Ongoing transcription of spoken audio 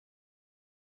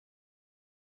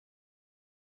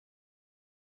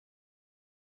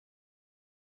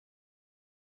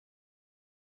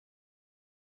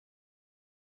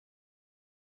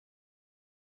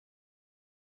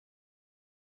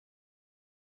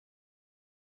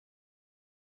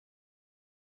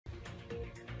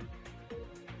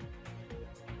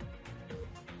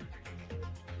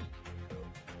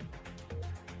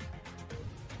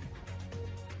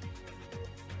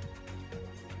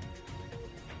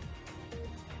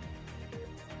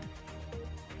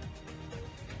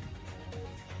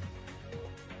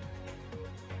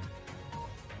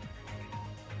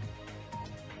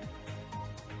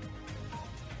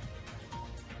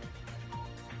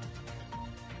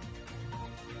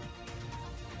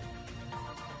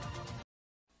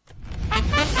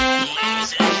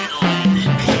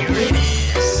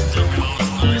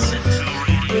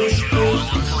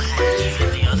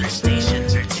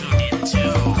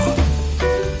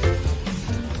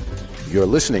You're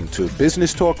listening to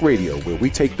Business Talk Radio, where we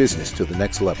take business to the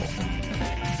next level.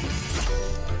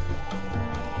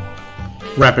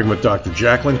 Rapping with Dr.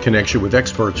 Jacalyn connects you with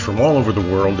experts from all over the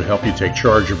world to help you take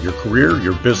charge of your career,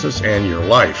 your business, and your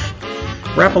life.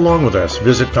 Rap along with us.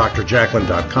 Visit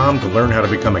drjacalyn.com to learn how to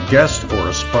become a guest or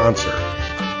a sponsor.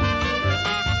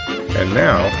 And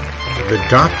now, the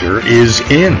doctor is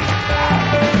in.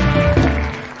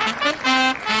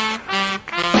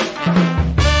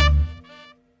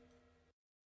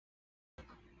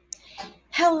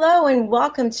 Hello and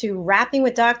welcome to Rapping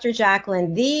with Dr.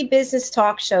 Jacalyn, the business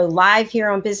talk show live here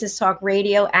on Business Talk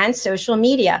Radio and social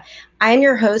media. I am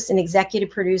your host and executive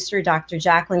producer, Dr.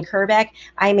 Jacalyn Kerbeck.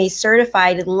 I am a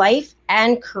certified life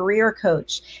and career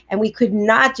coach, and we could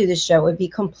not do the show. It would be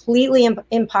completely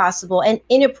impossible and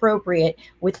inappropriate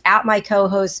without my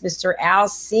co-host, Mr. Al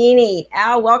Cini.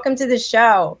 Al, welcome to the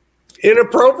show.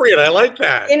 Inappropriate. I like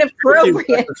that.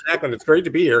 Inappropriate. Jacalyn, it's great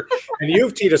to be here. And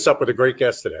you've teed us up with a great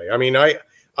guest today. I mean,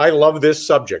 I love this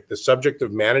subject, the subject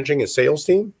of managing a sales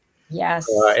team. Yes.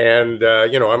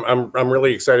 I'm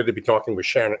really excited to be talking with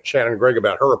Shannon Gregg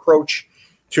about her approach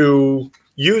to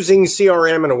using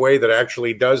CRM in a way that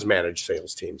actually does manage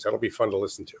sales teams. That'll be fun to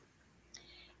listen to.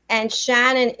 And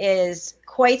Shannon is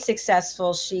quite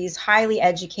successful. She's highly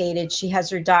educated. She has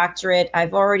her doctorate.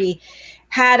 I've already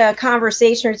had a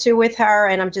conversation or two with her,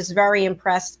 and I'm just very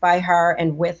impressed by her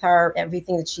and with her,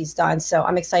 everything that she's done. So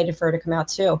I'm excited for her to come out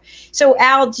too. So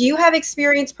Al, do you have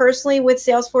experience personally with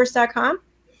Salesforce.com?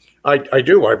 I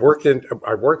do. I've worked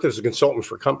as a consultant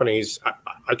for companies.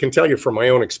 I can tell you from my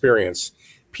own experience,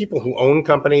 people who own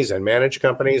companies and manage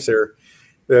companies,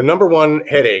 the number one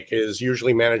headache is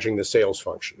usually managing the sales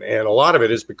function. And a lot of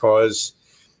it is because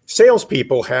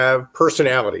salespeople have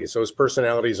personalities. Those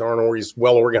personalities aren't always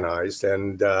well organized,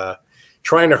 and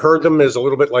trying to herd them is a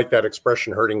little bit like that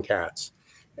expression, herding cats.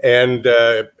 And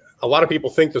a lot of people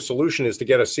think the solution is to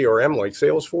get a CRM like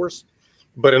Salesforce,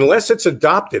 but unless it's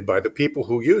adopted by the people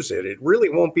who use it, it really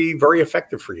won't be very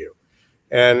effective for you.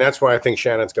 And that's why I think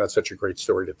Shannon's got such a great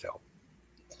story to tell.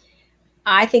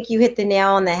 I think you hit the nail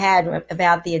on the head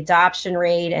about the adoption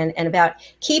rate and about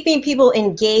keeping people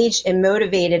engaged and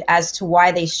motivated as to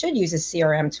why they should use a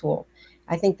CRM tool.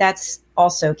 I think that's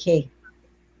also key.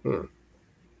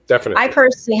 Definitely. I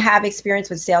personally have experience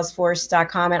with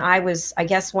Salesforce.com, and I was, I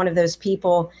guess, one of those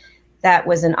people that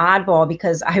was an oddball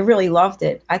because I really loved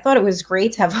it. I thought it was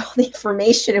great to have all the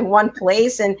information in one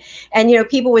place. And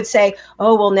people would say,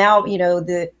 oh, well, now,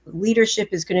 the leadership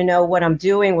is going to know what I'm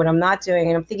doing, what I'm not doing.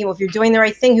 And I'm thinking, well, if you're doing the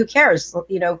right thing, who cares?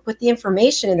 Put the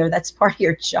information in there. That's part of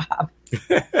your job.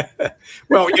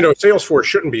 Well, Salesforce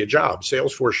shouldn't be a job.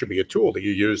 Salesforce should be a tool that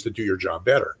you use to do your job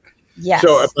better. Yes.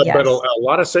 So, but a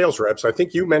lot of sales reps, I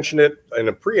think you mentioned it in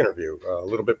a pre-interview a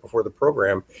little bit before the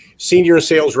program, senior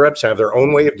sales reps have their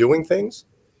own way of doing things.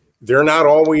 They're not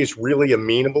always really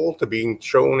amenable to being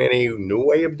shown any new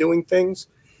way of doing things.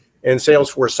 And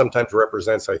Salesforce sometimes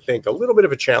represents, I think, a little bit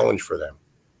of a challenge for them.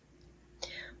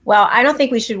 Well, I don't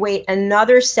think we should wait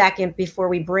another second before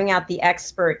we bring out the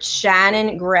expert,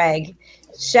 Shannon Gregg.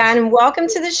 Shannon, welcome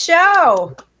to the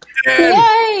show.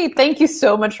 Yay! Thank you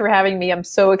so much for having me. I'm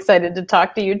so excited to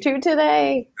talk to you two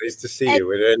today. Nice to see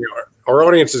you. And our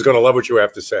audience is going to love what you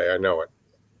have to say. I know it.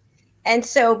 And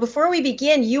so before we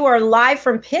begin, you are live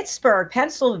from Pittsburgh,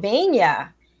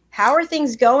 Pennsylvania. How are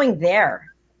things going there?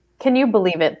 Can you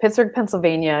believe it? Pittsburgh,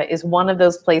 Pennsylvania is one of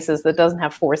those places that doesn't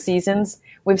have 4 seasons.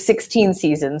 We have 16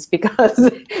 seasons because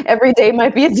every day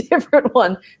might be a different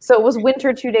one. So it was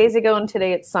winter 2 days ago, and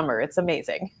today it's summer. It's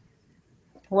amazing.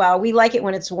 Well, we like it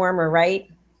when it's warmer, right?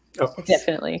 Oh,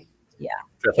 definitely. Yeah.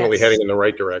 Definitely heading in the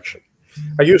right direction.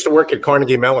 I used to work at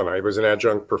Carnegie Mellon. I was an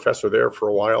adjunct professor there for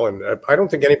a while, and I don't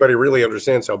think anybody really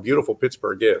understands how beautiful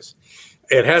Pittsburgh is.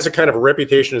 It has a kind of a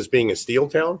reputation as being a steel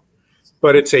town,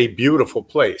 but it's a beautiful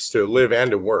place to live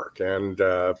and to work. And,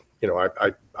 I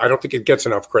don't think it gets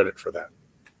enough credit for that.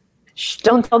 Shh,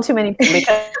 don't tell too many people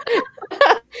because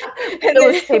real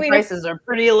estate prices are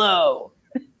pretty low.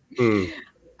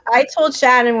 I told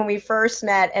Shannon when we first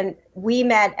met, and we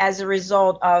met as a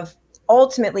result of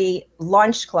ultimately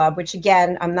Lunch Club, which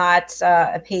again, I'm not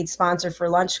a paid sponsor for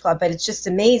Lunch Club, but it's just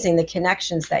amazing the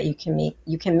connections that you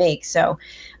can make. So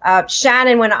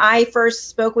Shannon, when I first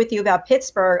spoke with you about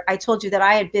Pittsburgh, I told you that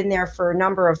I had been there for a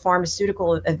number of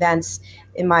pharmaceutical events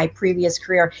in my previous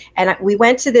career. And we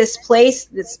went to this place,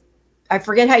 I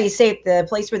forget how you say it, the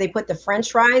place where they put the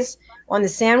French fries on the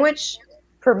sandwich.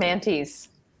 Permante's.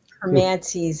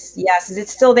 Permante's, yes. Is it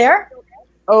still there?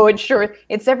 Oh,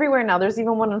 it's everywhere now. There's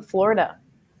even one in Florida.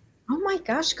 Oh my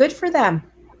gosh, good for them.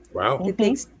 Wow.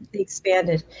 They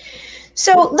expanded.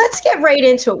 So let's get right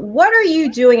into it. What are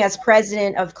you doing as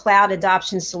president of Cloud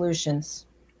Adoption Solutions?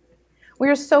 We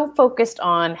are so focused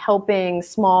on helping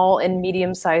small and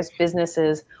medium-sized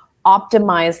businesses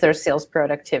optimize their sales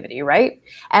productivity, right?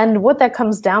 And what that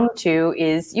comes down to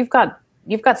is you've got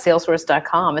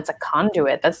Salesforce.com. It's a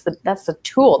conduit. That's the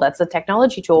tool. That's the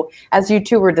technology tool, as you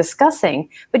two were discussing.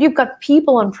 But you've got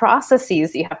people and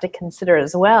processes that you have to consider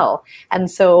as well. And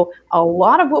so a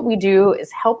lot of what we do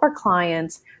is help our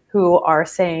clients who are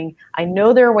saying, I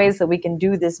know there are ways that we can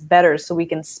do this better so we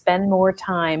can spend more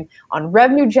time on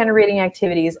revenue generating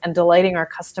activities and delighting our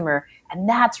customer. And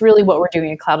that's really what we're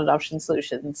doing at Cloud Adoption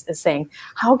Solutions, is saying,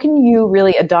 how can you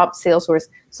really adopt Salesforce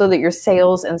so that your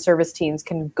sales and service teams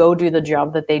can go do the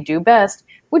job that they do best,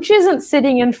 which isn't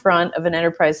sitting in front of an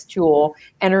enterprise tool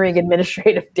entering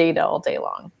administrative data all day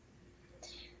long.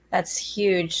 That's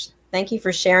huge. Thank you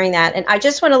for sharing that. And I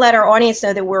just want to let our audience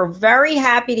know that we're very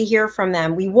happy to hear from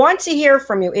them. We want to hear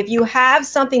from you. If you have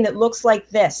something that looks like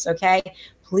this, okay,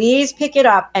 please pick it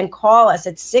up and call us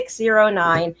at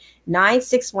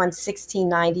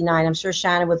 609-961-1699. I'm sure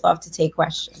Shannon would love to take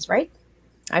questions, right?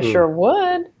 I sure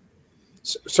would.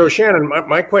 So Shannon,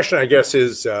 my question, I guess,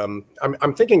 is I'm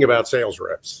thinking about sales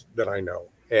reps that I know.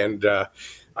 And I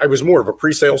was more of a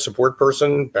pre-sales support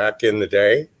person back in the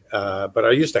day. But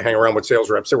I used to hang around with sales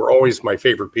reps. They were always my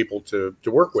favorite people to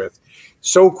work with.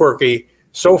 So quirky,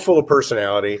 so full of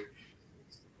personality.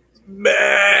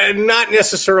 Not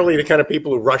necessarily the kind of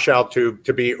people who rush out to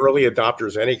be early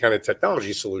adopters of any kind of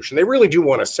technology solution. They really do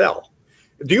want to sell.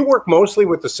 Do you work mostly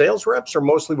with the sales reps or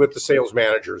mostly with the sales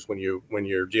managers when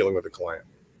you're dealing with a client?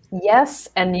 Yes,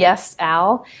 and yes,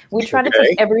 Al. We try to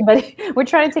take everybody. We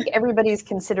try to take everybody's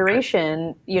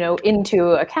consideration,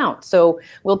 into account. So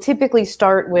we'll typically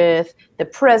start with the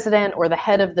president or the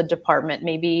head of the department.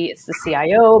 Maybe it's the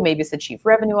CIO, maybe it's the chief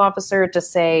revenue officer, to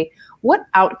say, what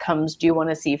outcomes do you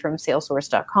want to see from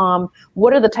Salesforce.com?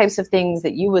 What are the types of things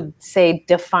that you would say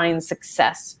define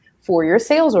success for your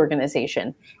sales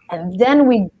organization? And then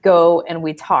we go and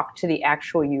we talk to the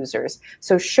actual users.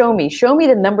 So show me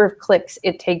the number of clicks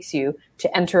it takes you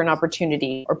to enter an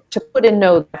opportunity or to put a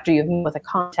note after you've met with a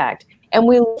contact. And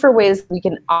we look for ways we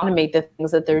can automate the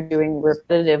things that they're doing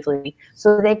repetitively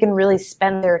so they can really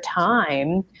spend their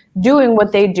time doing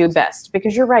what they do best.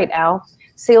 Because you're right, Al.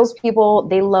 Salespeople,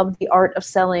 they love the art of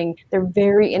selling. They're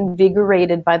very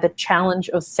invigorated by the challenge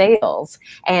of sales.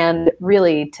 And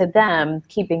really, to them,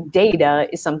 keeping data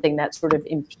is something that sort of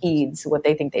impedes what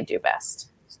they think they do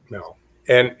best. No.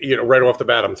 And, right off the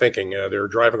bat, I'm thinking they're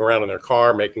driving around in their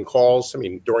car, making calls. I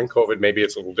mean, during COVID, maybe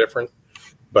it's a little different.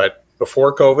 But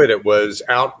before COVID, it was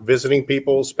out visiting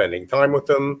people, spending time with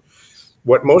them.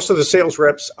 What most of the sales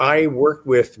reps I worked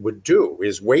with would do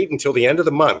is wait until the end of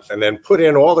the month and then put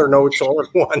in all their notes all at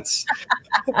once.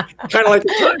 Kind of like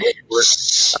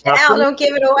the time. Al, don't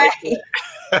give it away.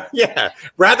 Yeah.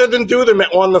 Rather than do them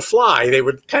on the fly, they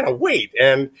would kind of wait.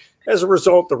 And as a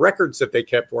result, the records that they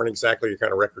kept weren't exactly the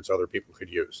kind of records other people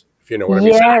could use, if you know what I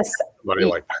mean. Yes. Somebody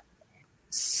like that.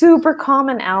 Super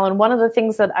common, Alan. One of the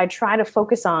things that I try to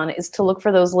focus on is to look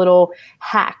for those little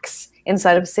hacks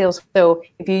inside of Salesforce. So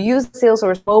if you use the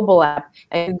Salesforce mobile app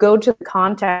and you go to the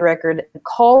contact record and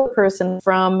call the person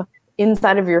from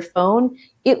inside of your phone,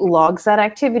 it logs that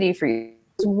activity for you.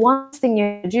 It's one thing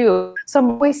you do. So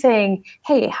I'm always saying,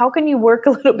 hey, how can you work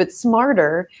a little bit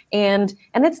smarter? And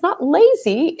it's not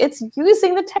lazy. It's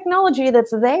using the technology that's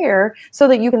there so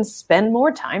that you can spend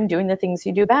more time doing the things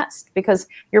you do best. Because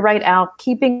you're right, Al,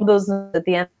 keeping those at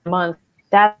the end of the month,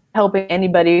 that's helping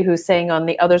anybody who's saying on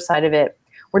the other side of it,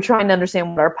 we're trying to understand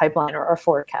what our pipeline or our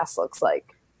forecast looks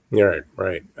like. Right,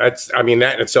 right. That in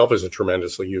itself is a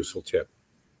tremendously useful tip.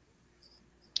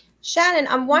 Shannon,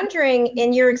 I'm wondering,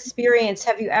 in your experience,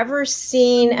 have you ever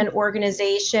seen an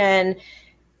organization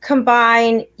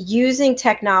combine using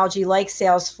technology like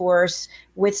Salesforce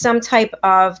with some type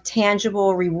of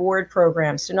tangible reward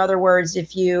program? So in other words,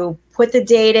 if you put the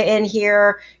data in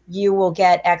here, you will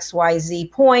get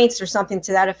XYZ points or something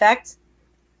to that effect?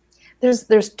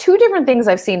 There's two different things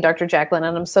I've seen, Dr. Jacalyn,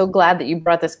 and I'm so glad that you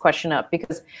brought this question up,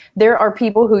 because there are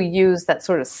people who use that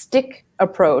sort of stick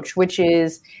approach, which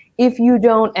is, if you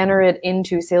don't enter it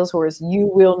into Salesforce, you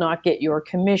will not get your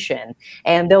commission.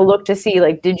 And they'll look to see,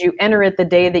 like, did you enter it the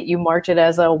day that you marked it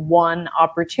as a one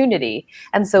opportunity?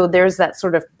 And so there's that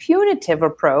sort of punitive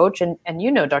approach. And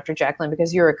Dr. Jacalyn,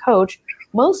 because you're a coach,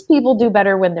 most people do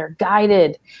better when they're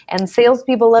guided. And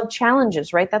salespeople love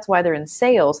challenges, right? That's why they're in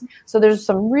sales. So there's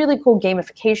some really cool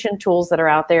gamification tools that are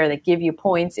out there that give you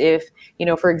points if,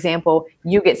 for example,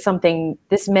 you get something,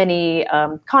 this many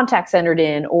contact center entered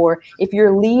in, or if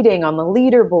you're leading on the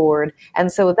leaderboard.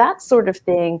 And so that sort of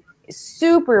thing is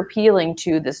super appealing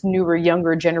to this newer,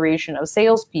 younger generation of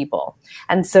salespeople.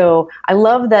 And so I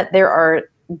love that there are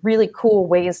really cool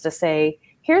ways to say,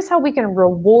 here's how we can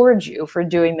reward you for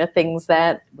doing the things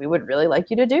that we would really like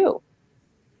you to do.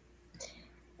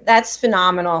 That's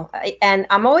phenomenal. And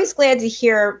I'm always glad to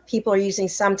hear people are using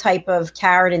some type of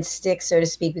carrot and stick, so to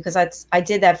speak, because I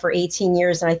did that for 18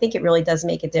 years, and I think it really does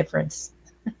make a difference.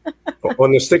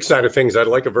 On the stick side of things, I'd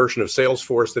like a version of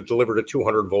Salesforce that delivered a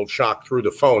 200-volt shock through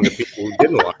the phone to people who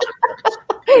didn't like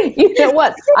it. You know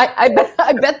what? I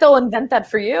bet they'll invent that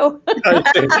for you.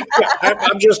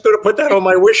 I'm just going to put that on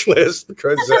my wish list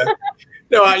because,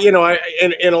 no,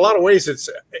 in a lot of ways,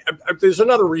 there's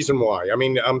another reason why. I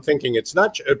mean, I'm thinking it's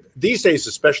not these days,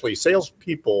 especially sales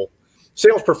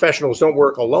professionals don't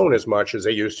work alone as much as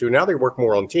they used to. Now they work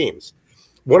more on teams.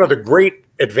 One of the great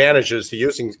advantages to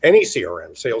using any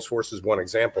CRM, Salesforce is one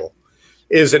example,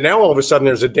 is that now all of a sudden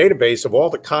there's a database of all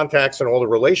the contacts and all the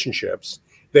relationships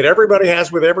that everybody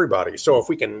has with everybody. So if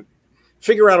we can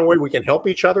figure out a way we can help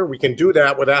each other, we can do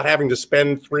that without having to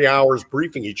spend 3 hours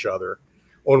briefing each other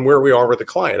on where we are with the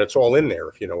client. It's all in there,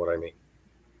 if you know what I mean.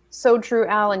 So true,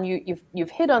 Al, and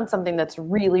you've hit on something that's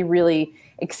really, really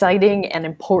exciting and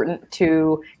important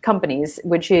to companies,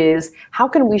 which is how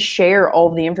can we share all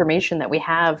the information that we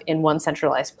have in one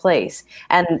centralized place?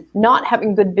 And not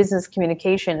having good business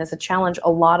communication is a challenge a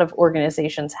lot of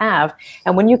organizations have.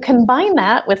 And when you combine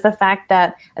that with the fact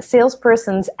that a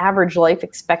salesperson's average life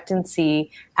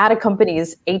expectancy at a company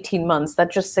is 18 months,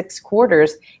 that's just 6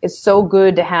 quarters, is so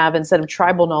good to have, instead of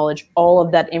tribal knowledge, all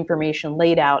of that information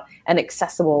laid out and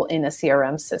accessible in a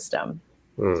CRM system.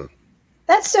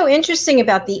 That's so interesting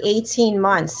about the 18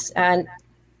 months. And,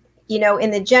 you know,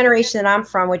 in the generation that I'm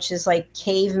from, which is like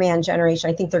caveman generation,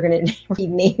 I think they're going to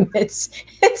rename it.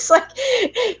 It's like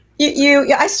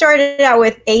I started out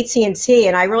with AT&T,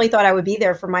 and I really thought I would be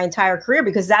there for my entire career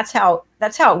because that's how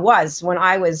it was when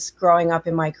I was growing up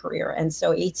in my career. And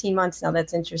so 18 months now,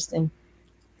 that's interesting.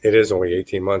 It is only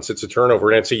 18 months. It's a turnover,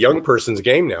 and it's a young person's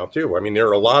game now too. I mean, there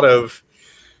are a lot of,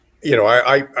 you know,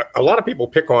 a lot of people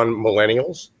pick on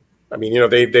millennials. I mean, you know,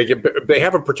 they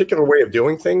have a particular way of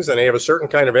doing things, and they have a certain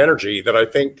kind of energy that I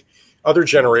think other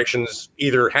generations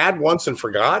either had once and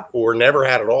forgot or never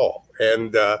had at all.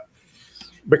 And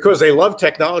because they love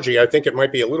technology, I think it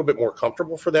might be a little bit more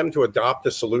comfortable for them to adopt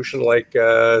a solution like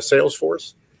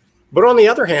Salesforce. But on the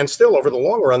other hand, still over the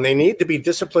long run, they need to be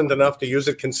disciplined enough to use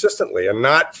it consistently and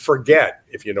not forget,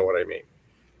 if you know what I mean.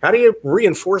 How do you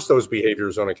reinforce those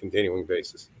behaviors on a continuing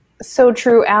basis? So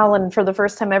true, Al. And for the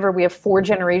first time ever, we have 4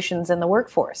 generations in the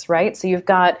workforce, right? So you've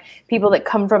got people that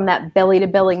come from that belly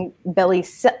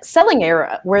selling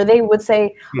era where they would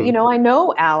say, you know, I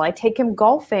know Al, I take him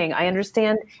golfing. I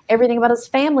understand everything about his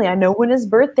family. I know when his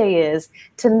birthday is,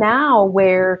 to now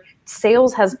where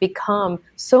sales has become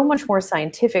so much more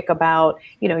scientific about,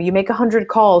 you know, you make 100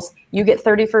 calls, you get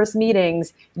 30 first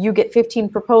meetings, you get 15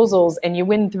 proposals, and you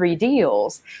win 3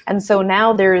 deals. And so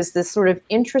now there is this sort of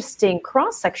interesting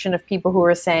cross section of people who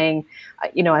are saying,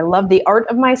 you know, I love the art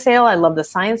of my sale, I love the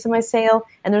science of my sale,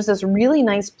 and there's this really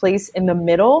nice place in the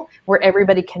middle where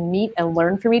everybody can meet and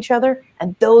learn from each other.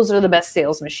 And those are the best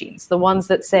sales machines, the ones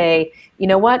that say, you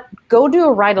know what, go do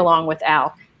a ride along with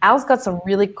Al. Al's got some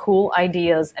really cool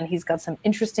ideas, and he's got some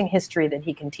interesting history that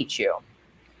he can teach you.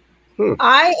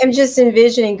 I am just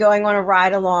envisioning going on a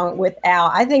ride along with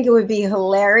Al. I think it would be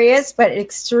hilarious, but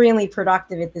extremely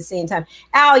productive at the same time.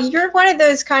 Al, you're one of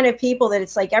those kind of people that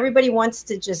it's like everybody wants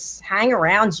to just hang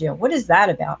around you. What is that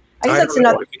about? I guess that's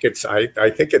another. I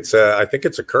think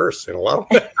it's a curse in a lot of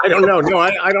ways. I don't know. No,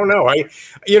 I don't know.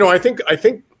 I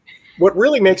think what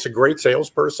really makes a great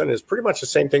salesperson is pretty much the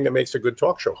same thing that makes a good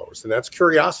talk show host, and that's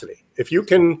curiosity. If you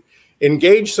can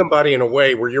engage somebody in a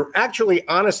way where you're actually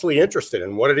honestly interested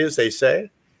in what it is they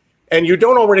say, and you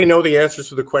don't already know the answers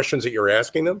to the questions that you're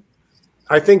asking them,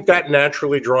 I think that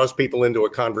naturally draws people into a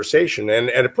conversation, and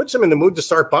it puts them in the mood to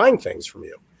start buying things from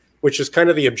you, which is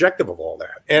kind of the objective of all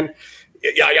that. And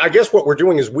I guess what we're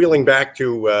doing is wheeling back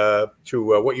to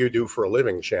what you do for a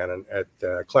living, Shannon,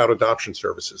 at Cloud Adoption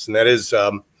Services, and that is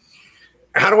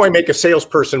how do I make a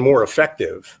salesperson more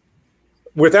effective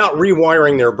without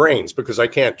rewiring their brains? Because I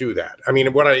can't do that. I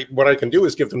mean, what I can do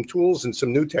is give them tools and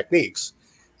some new techniques,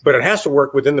 but it has to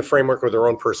work within the framework of their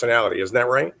own personality. Isn't that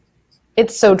right?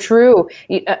 It's so true.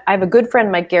 I have a good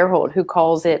friend, Mike Gerhold, who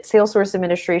calls it Salesforce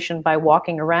administration by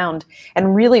walking around.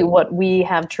 And really what we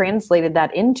have translated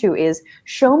that into is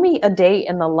show me a day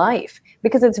in the life,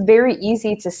 because it's very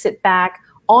easy to sit back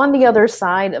on the other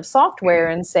side of software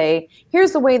and say,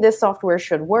 here's the way this software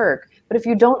should work. But if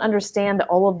you don't understand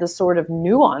all of the sort of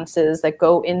nuances that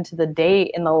go into the day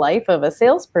in the life of a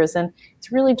salesperson,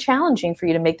 it's really challenging for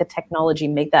you to make the technology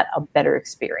make that a better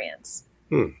experience.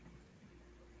 It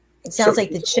sounds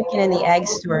like the chicken and the egg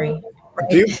story. Right?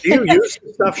 Do you use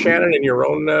this stuff, Shannon, in your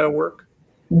own work?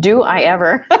 Do I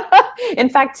ever? In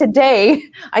fact, today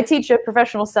I teach a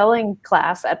professional selling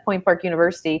class at Point Park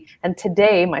University, and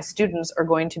today my students are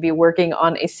going to be working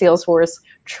on a Salesforce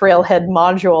Trailhead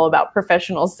module about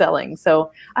professional selling.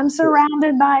 So I'm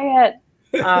surrounded by it.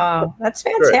 Oh, that's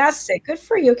fantastic. Good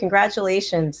for you.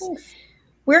 Congratulations. Thanks.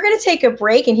 We're going to take a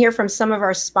break and hear from some of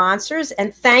our sponsors.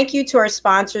 And thank you to our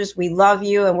sponsors. We love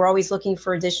you. And we're always looking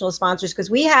for additional sponsors because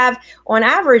we have, on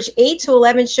average, 8 to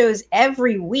 11 shows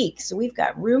every week. So we've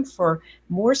got room for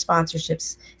more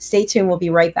sponsorships. Stay tuned. We'll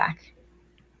be right back.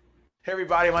 Hey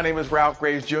everybody, my name is Ralph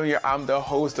Graves Jr. I'm the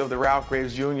host of the Ralph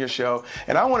Graves Jr. Show,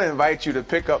 and I want to invite you to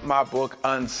pick up my book,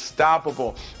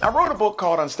 Unstoppable. I wrote a book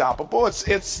called Unstoppable.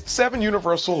 It's 7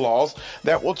 universal laws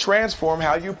that will transform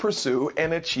how you pursue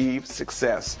and achieve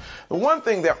success. The one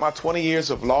thing that my 20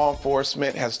 years of law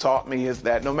enforcement has taught me is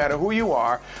that no matter who you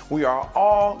are, we are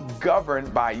all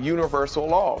governed by universal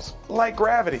laws, like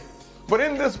gravity. But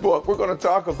in this book, we're going to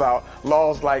talk about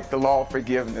laws like the law of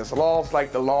forgiveness, laws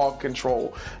like the law of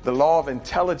control, the law of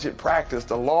intelligent practice,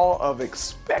 the law of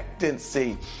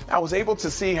expectancy. I was able to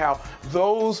see how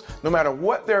those, no matter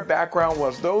what their background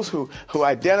was, those who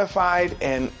identified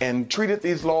and treated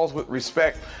these laws with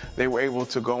respect, they were able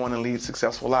to go on and lead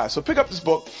successful lives. So pick up this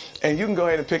book, and you can go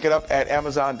ahead and pick it up at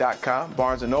Amazon.com,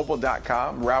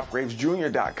 BarnesandNoble.com,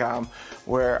 RalphGravesJr.com,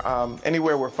 where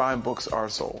anywhere where fine books are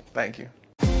sold. Thank you.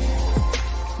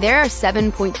 There are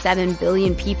 7.7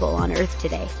 billion people on Earth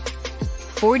today.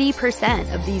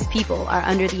 40% of these people are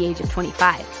under the age of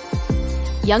 25.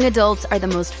 Young adults are the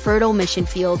most fertile mission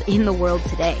field in the world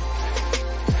today.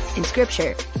 In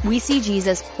Scripture, we see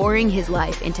Jesus pouring his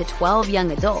life into 12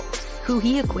 young adults who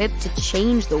he equipped to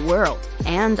change the world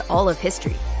and all of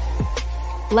history.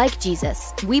 Like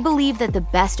Jesus, we believe that the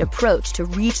best approach to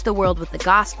reach the world with the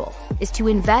gospel is to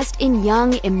invest in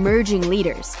young, emerging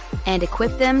leaders and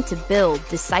equip them to build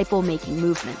disciple-making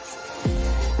movements.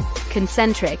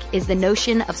 Concentric is the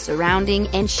notion of surrounding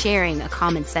and sharing a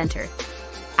common center.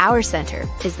 Our center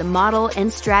is the model and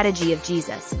strategy of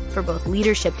Jesus for both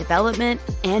leadership development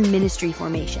and ministry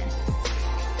formation.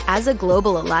 As a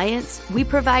global alliance, we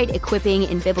provide equipping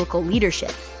in biblical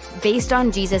leadership based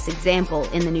on Jesus' example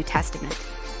in the New Testament.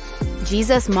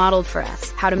 Jesus modeled for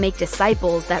us how to make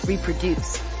disciples that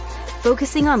reproduce.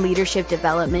 Focusing on leadership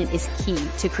development is key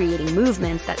to creating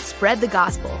movements that spread the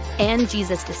gospel and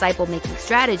Jesus' disciple-making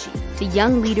strategy to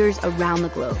young leaders around the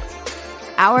globe.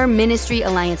 Our Ministry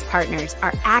Alliance partners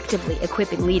are actively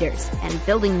equipping leaders and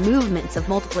building movements of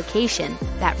multiplication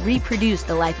that reproduce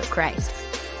the life of Christ.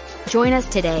 Join us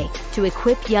today to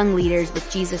equip young leaders with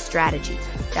Jesus' strategy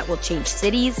that will change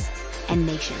cities and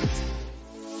nations.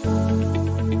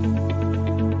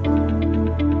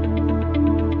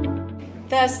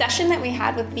 The session that we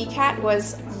had with BCAT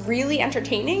was really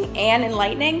entertaining and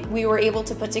enlightening. We were able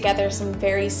to put together some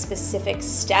very specific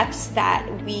steps that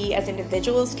we as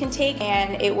individuals can take,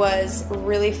 and it was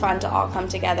really fun to all come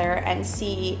together and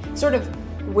see sort of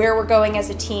where we're going as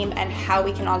a team and how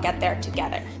we can all get there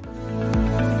together.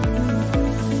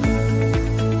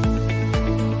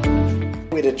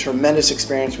 We had a tremendous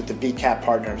experience with the BCAT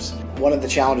partners. One of the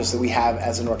challenges that we have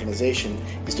as an organization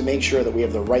is to make sure that we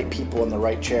have the right people in the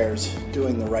right chairs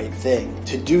doing the right thing.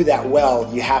 To do that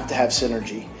well, you have to have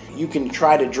synergy. You can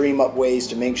try to dream up ways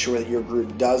to make sure that your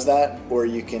group does that, or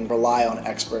you can rely on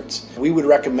experts. We would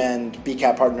recommend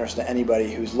BCAT partners to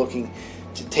anybody who's looking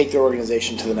to take their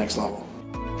organization to the next level.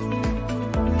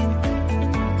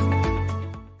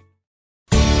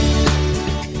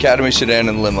 Academy Sedan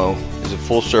and Limo is a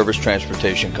full-service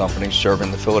transportation company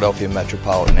serving the Philadelphia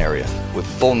metropolitan area with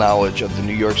full knowledge of the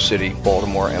New York City,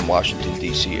 Baltimore, and Washington,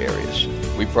 D.C. areas.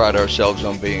 We pride ourselves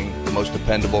on being the most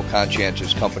dependable,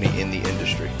 conscientious company in the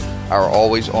industry. Our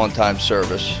always on-time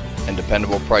service and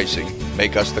dependable pricing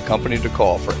make us the company to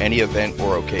call for any event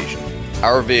or occasion.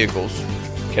 Our vehicles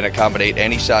can accommodate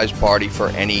any size party for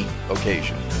any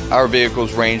occasion. Our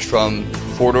vehicles range from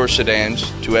four-door sedans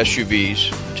to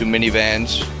SUVs to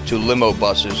minivans to limo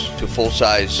buses to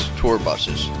full-size tour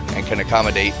buses and can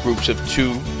accommodate groups of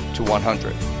 2 to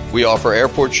 100. We offer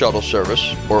airport shuttle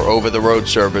service or over-the-road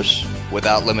service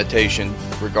without limitation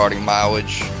regarding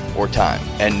mileage or time,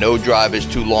 and no drive is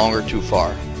too long or too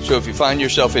far. So if you find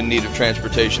yourself in need of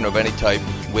transportation of any type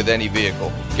with any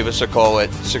vehicle, give us a call at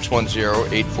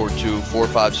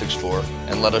 610-842-4564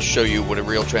 and let us show you what a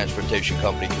real transportation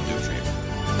company can do for you.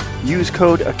 Use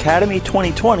code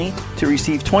ACADEMY2020 to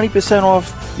receive 20%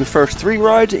 off your first 3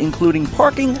 rides, including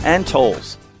parking and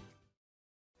tolls.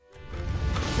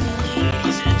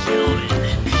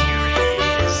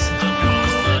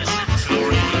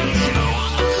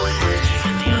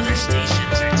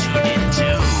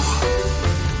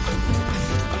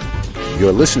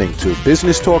 You're listening to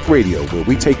Business Talk Radio, where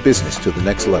we take business to the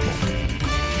next level.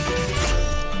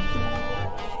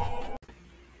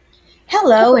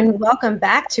 Hello and welcome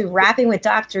back to Rapping with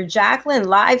Dr. Jacalyn,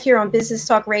 live here on Business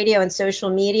Talk Radio and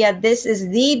social media. This is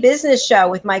The Business Show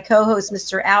with my co-host,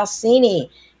 Mr. Al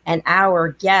Cini, and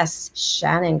our guest,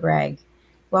 Shannon Gregg.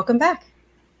 Welcome back.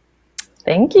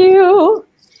 Thank you.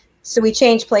 So we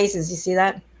changed places. You see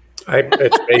that?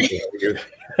 It's amazing.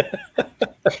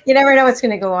 You never know what's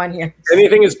going to go on here.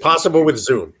 Anything is possible with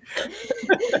Zoom.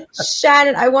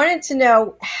 Shannon, I wanted to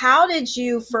know, how did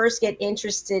you first get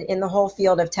interested in the whole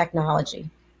field of technology?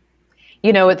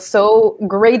 You know, it's so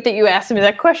great that you asked me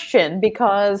that question,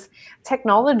 because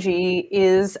technology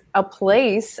is a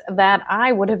place that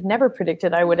I would have never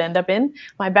predicted I would end up in.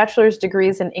 My bachelor's degree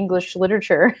is in English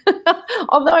literature.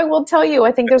 Although I will tell you,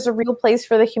 I think there's a real place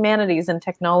for the humanities and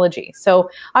technology. So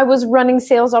I was running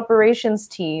sales operations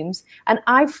teams, and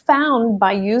I found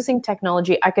by using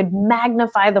technology, I could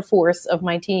magnify the force of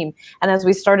my team. And as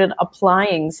we started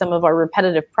applying some of our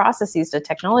repetitive processes to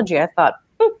technology, I thought,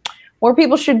 more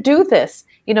people should do this.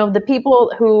 You know, the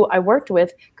people who I worked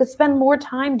with could spend more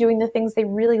time doing the things they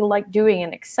really liked doing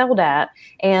and excelled at.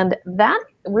 And that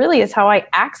really is how I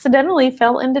accidentally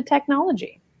fell into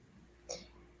technology.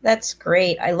 That's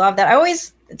great. I love that. I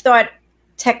always thought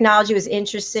technology was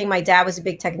interesting. My dad was a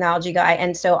big technology guy.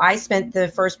 And so I spent the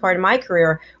first part of my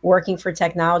career working for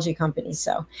technology companies.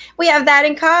 So we have that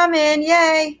in common.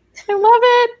 Yay. I love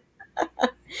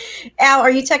it. Al, are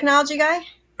you a technology guy?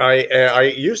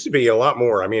 I used to be a lot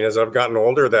more. I mean, as I've gotten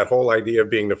older, that whole idea of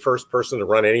being the first person to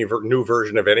run any new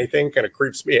version of anything kind of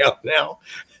creeps me out now.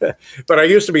 But I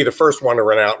used to be the first one to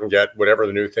run out and get whatever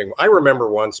the new thing. I remember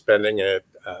once spending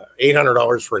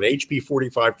 $800 for an HP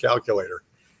 45 calculator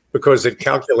because it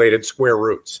calculated square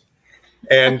roots.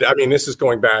 And I mean, this is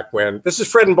going back when, this is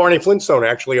Fred and Barney Flintstone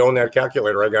actually owned that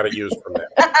calculator. I got it used from that.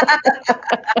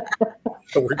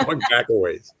 So we're going back a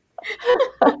ways.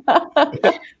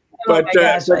 But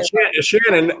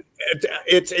Shannon,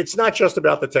 it's not just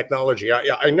about the technology.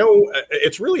 I know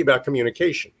it's really about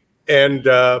communication. And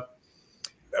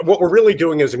what we're really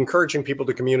doing is encouraging people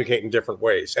to communicate in different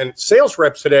ways. And sales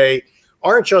reps today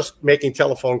aren't just making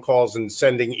telephone calls and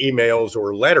sending emails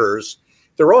or letters.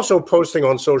 They're also posting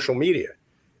on social media.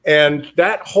 And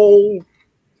that whole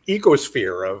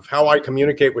ecosphere of how I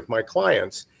communicate with my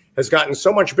clients has gotten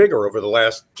so much bigger over the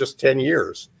last just 10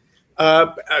 years.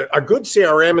 A good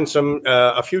CRM and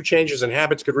a few changes in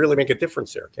habits could really make a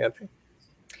difference there, can't they?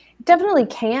 Definitely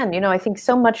can. You know, I think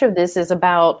so much of this is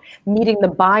about meeting the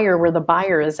buyer where the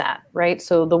buyer is at, right?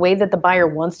 So the way that the buyer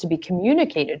wants to be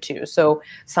communicated to. So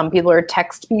some people are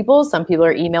text people, some people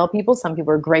are email people, some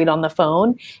people are great on the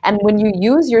phone. And when you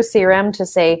use your CRM to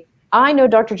say, I know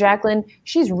Dr. Jacalyn,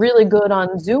 she's really good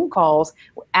on Zoom calls.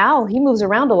 Al, he moves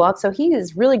around a lot, so he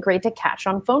is really great to catch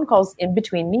on phone calls in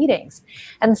between meetings.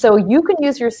 And so you can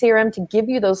use your CRM to give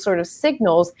you those sort of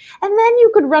signals, and then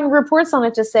you could run reports on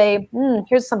it to say,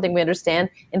 here's something we understand.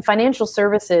 In financial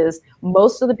services,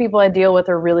 most of the people I deal with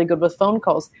are really good with phone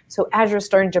calls. So as you're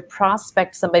starting to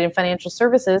prospect somebody in financial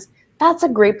services, that's a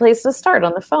great place to start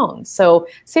on the phone. So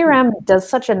CRM does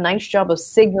such a nice job of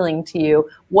signaling to you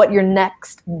what your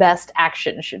next best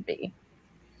action should be.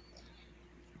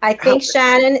 I think,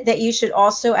 Shannon, that you should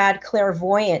also add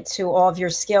clairvoyant to all of your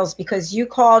skills, because you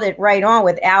called it right on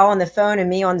with Al on the phone and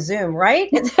me on Zoom, right?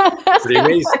 Pretty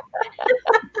amazing.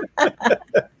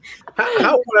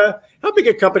 How big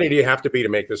a company do you have to be to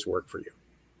make this work for you?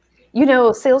 You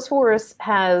know, Salesforce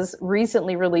has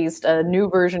recently released a new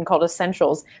version called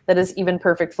Essentials that is even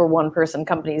perfect for one-person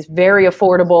companies. Very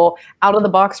affordable,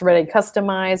 out-of-the-box, ready,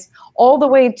 customized, all the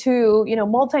way to, you know,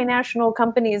 multinational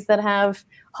companies that have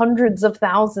hundreds of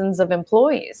thousands of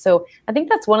employees. So I think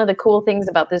that's one of the cool things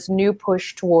about this new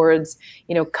push towards,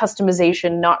 you know,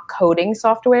 customization, not coding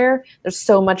software. There's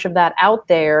so much of that out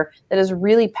there that is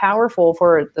really powerful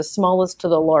for the smallest to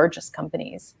the largest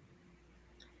companies.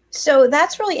 So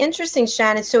that's really interesting,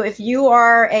 Shannon. So if you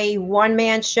are a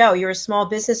one-man show, you're a small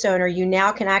business owner, you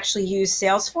now can actually use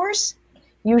Salesforce?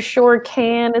 You sure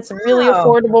can. It's a really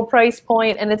affordable price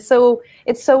point, and it's so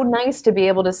nice to be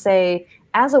able to say,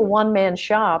 as a one-man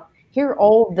shop, here are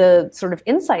all the sort of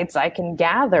insights I can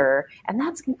gather, and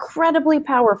that's incredibly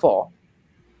powerful.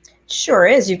 Sure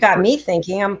is. You've got me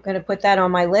thinking. I'm going to put that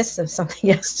on my list of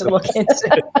something else to look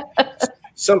into.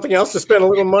 something else to spend a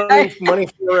little money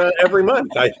for every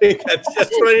month. I think that's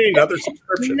what I need, another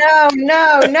subscription.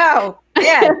 No.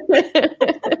 Yeah.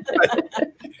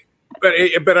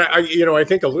 But I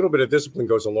think a little bit of discipline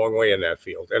goes a long way in that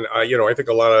field. And I think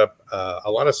a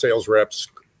lot of sales reps,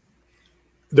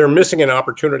 they're missing an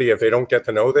opportunity if they don't get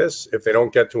to know this, if they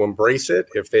don't get to embrace it,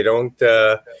 if they don't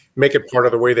make it part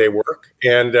of the way they work.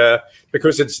 And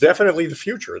because it's definitely the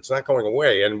future, it's not going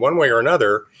away. And one way or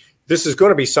another, this is going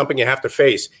to be something you have to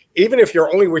face. Even if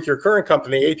you're only with your current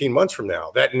company 18 months from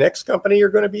now, that next company you're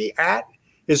going to be at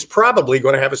is probably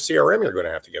going to have a CRM you're going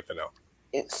to have to get to know.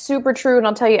 It's super true. And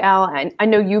I'll tell you, Al, I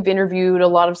know you've interviewed a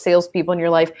lot of salespeople in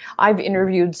your life. I've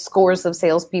interviewed scores of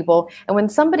salespeople. And when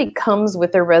somebody comes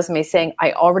with their resume saying,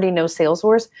 I already know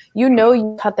Salesforce,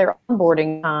 you cut their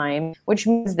onboarding time, which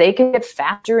means they can get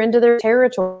faster into their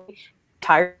territory,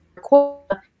 higher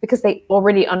quota, because they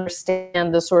already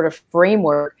understand the sort of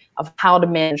framework of how to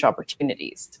manage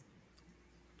opportunities.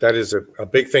 That is a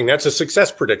big thing. That's a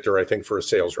success predictor, I think, for a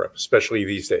sales rep, especially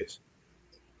these days.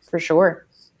 For sure.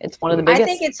 It's one of the biggest. I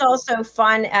think it's also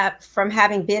fun from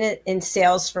having been in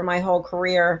sales for my whole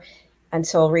career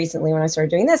until recently when I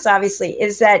started doing this, obviously,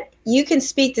 is that you can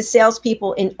speak to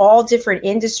salespeople in all different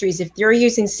industries. If you're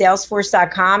using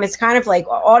Salesforce.com, it's kind of like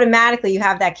automatically you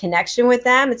have that connection with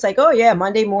them. It's like, oh yeah,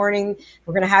 Monday morning,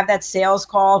 we're going to have that sales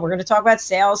call. We're going to talk about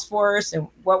Salesforce and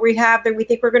what we have that we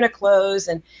think we're going to close.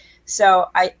 And so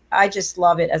I just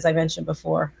love it, as I mentioned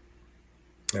before.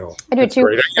 Oh, I do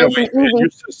too.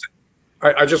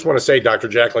 I just want to say, Dr.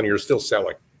 Jacalyn, you're still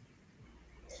selling.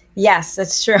 Yes,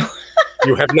 that's true.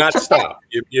 You have not stopped.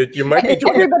 You might be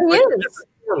doing it in a different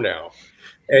form now,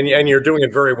 and you're doing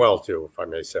it very well too, if I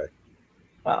may say.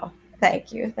 Well,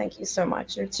 thank you so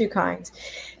much. You're too kind.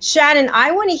 Shannon, I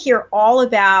want to hear all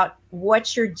about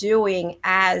what you're doing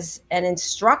as an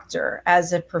instructor,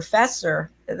 as a professor.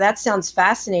 That sounds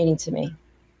fascinating to me.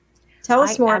 Tell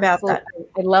us more about that.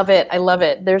 I love it. I love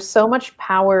it. There's so much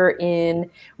power in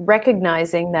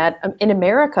recognizing that in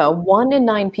America, 1 in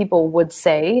 9 people would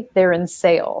say they're in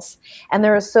sales. And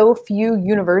there are so few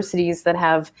universities that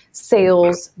have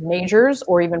sales majors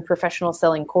or even professional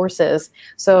selling courses.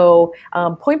 So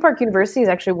Point Park University is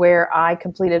actually where I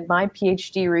completed my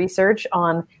PhD research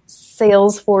on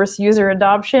Salesforce user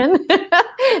adoption.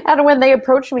 And when they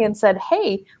approached me and said,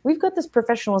 hey, we've got this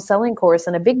professional selling course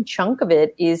and a big chunk of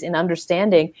it is in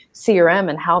understanding CRM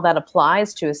and how that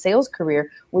applies to a sales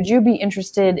career, would you be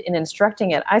interested in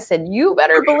instructing it? I said, you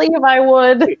better believe I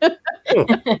would.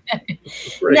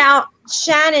 Now,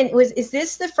 Shannon, is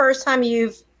this the first time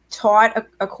you've taught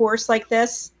a course like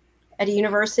this at a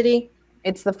university?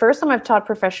 It's the first time I've taught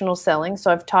professional selling.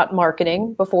 So I've taught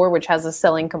marketing before, which has a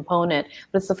selling component,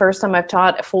 but it's the first time I've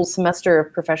taught a full semester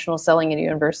of professional selling at a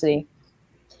university.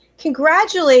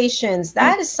 Congratulations.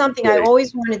 That is something I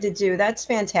always wanted to do. That's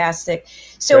fantastic.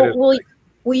 So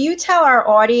will you tell our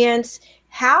audience,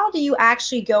 how do you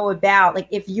actually go about, like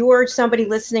if you're somebody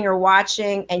listening or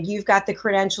watching and you've got the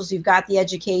credentials, you've got the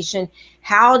education,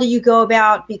 how do you go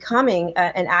about becoming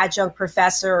an adjunct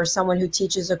professor or someone who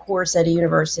teaches a course at a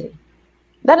university?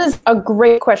 That is a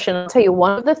great question. I'll tell you,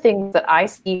 one of the things that I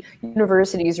see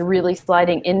universities really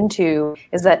sliding into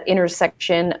is that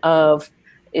intersection of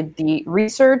the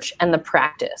research and the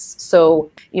practice. So,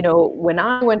 when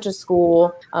I went to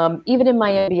school, even in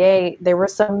my MBA, there were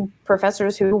some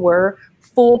professors who were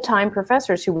full-time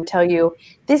professors who would tell you,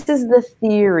 this is the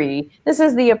theory, this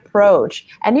is the approach.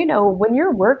 And, when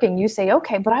you're working, you say,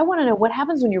 okay, but I want to know what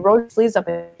happens when you roll your sleeves up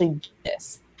and do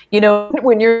this.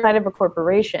 When you're inside of a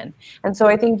corporation. And so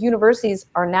I think universities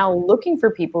are now looking for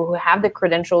people who have the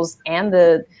credentials and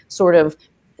the sort of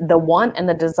the want and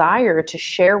the desire to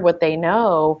share what they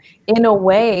know in a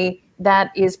way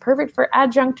that is perfect for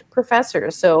adjunct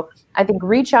professors. So I think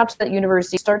reach out to that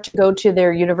university, start to go to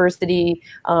their university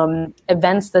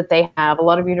events that they have. A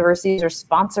lot of universities are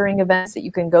sponsoring events that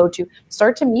you can go to.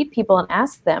 Start to meet people and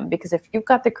ask them, because if you've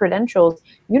got the credentials,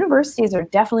 universities are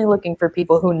definitely looking for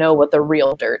people who know what the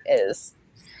real dirt is.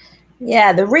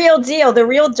 Yeah, the real deal, the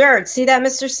real dirt. See that,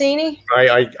 Mr. Cini?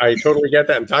 I totally get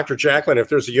that. And Dr. Jacalyn, if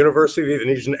there's a university that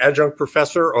needs an adjunct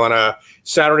professor on a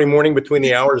Saturday morning between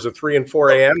the hours of 3 and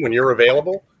 4 a.m. when you're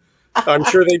available, I'm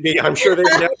sure they'd be happy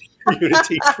for you to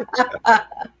teach.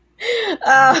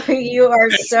 Oh, you're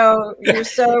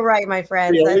so right, my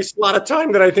friend. At least a lot of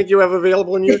time that I think you have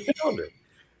available in your calendar.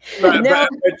 But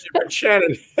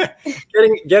Shannon,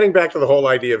 getting back to the whole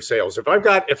idea of sales, if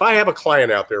I have a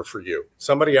client out there for you,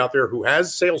 somebody out there who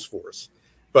has Salesforce,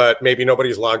 but maybe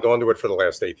nobody's logged onto it for the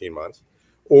last 18 months,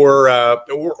 or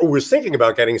was thinking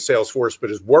about getting Salesforce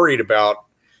but is worried about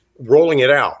rolling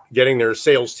it out, getting their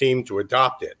sales team to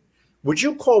adopt it, Would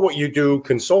you call what you do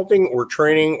consulting or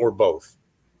training or both?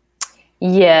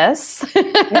 Yes.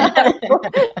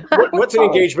 What's an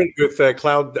engagement with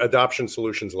cloud adoption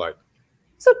solutions like?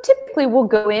 So typically we'll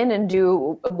go in and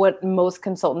do what most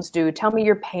consultants do. Tell me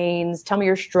your pains, tell me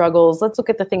your struggles. Let's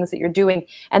look at the things that you're doing.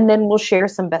 And then we'll share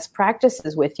some best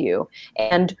practices with you.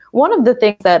 And one of the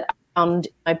things that I found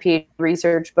in my PhD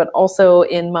research, but also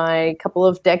in my couple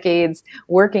of decades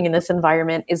working in this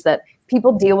environment, is that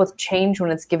people deal with change when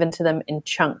it's given to them in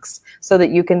chunks, so that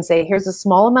you can say, here's a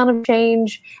small amount of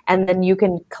change, and then you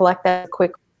can collect that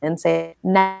quickly and say,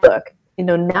 now look,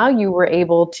 now you were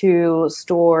able to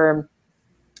store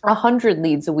 100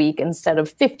 leads a week instead of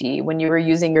 50 when you were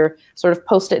using your sort of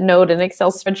Post-it note and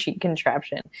Excel spreadsheet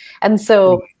contraption. And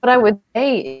so what I would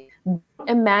say,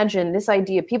 imagine this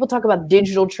idea. People talk about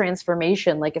digital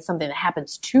transformation like it's something that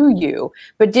happens to you,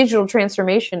 but digital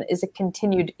transformation is a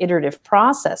continued iterative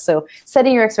process. So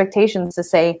setting your expectations to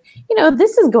say,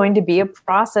 this is going to be a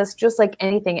process just like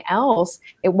anything else.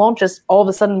 It won't just all of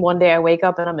a sudden one day I wake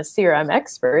up and I'm a CRM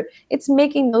expert. It's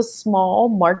making those small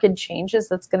market changes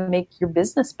that's going to make your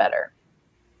business better.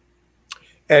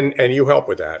 And you help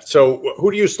with that. So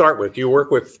who do you start with? Do you work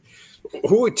with,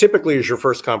 who typically is your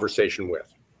first conversation with?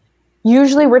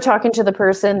 Usually we're talking to the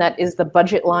person that is the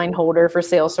budget line holder for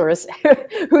Salesforce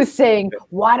who's saying,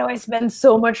 why do I spend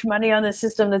so much money on this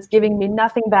system that's giving me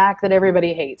nothing back that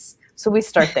everybody hates? So we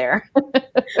start there.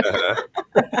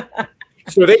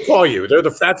 So they call you.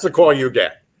 That's the call you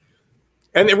get.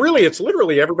 And it's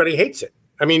literally everybody hates it.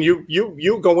 I mean,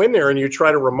 you go in there and you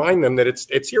try to remind them that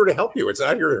it's here to help you. It's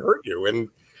not here to hurt you. And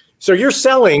so you're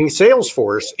selling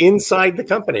Salesforce inside the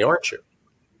company, aren't you?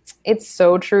 It's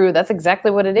so true. That's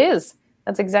exactly what it is.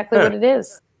 That's exactly what it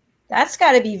is. That's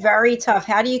got to be very tough.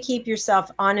 How do you keep yourself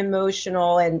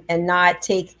unemotional and not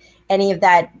take any of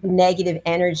that negative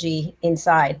energy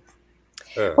inside?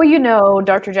 Well,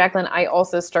 Dr. Jacalyn, I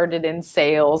also started in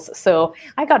sales. So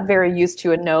I got very used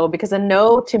to a no, because a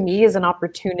no to me is an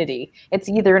opportunity. It's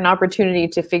either an opportunity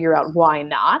to figure out why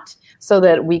not, so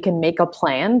that we can make a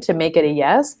plan to make it a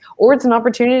yes, or it's an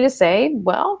opportunity to say,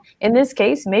 well, in this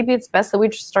case, maybe it's best that we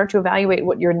just start to evaluate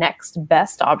what your next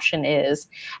best option is.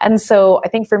 And so I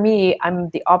think for me, I'm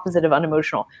the opposite of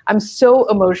unemotional. I'm so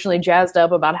emotionally jazzed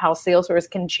up about how Salesforce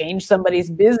can change somebody's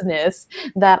business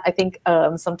that I think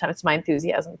sometimes my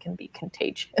enthusiasm can be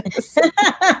contagious.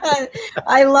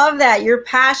 I love that. You're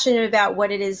passionate about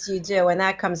what it is you do, and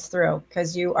that comes through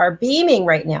because you are beaming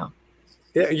right now.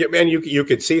 Yeah, and you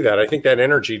could see that. I think that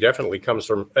energy definitely comes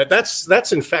from,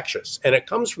 that's infectious. And it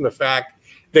comes from the fact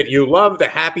that you love the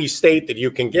happy state that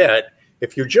you can get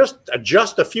if you just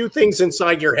adjust a few things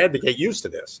inside your head to get used to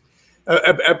this.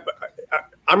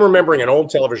 I'm remembering an old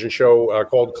television show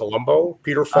called Columbo.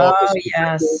 Peter Falk,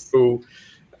 who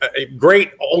a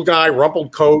great old guy,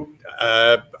 rumpled coat,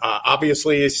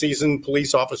 obviously a seasoned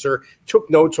police officer, took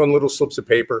notes on little slips of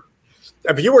paper.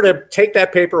 If you were to take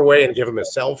that paper away and give him a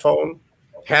cell phone,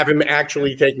 have him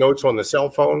actually take notes on the cell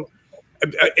phone,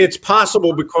 it's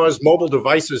possible because mobile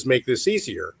devices make this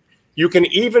easier. You can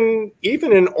even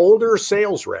an older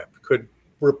sales rep could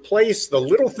replace the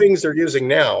little things they're using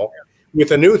now with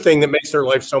a new thing that makes their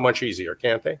life so much easier,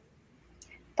 can't they?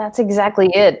 That's exactly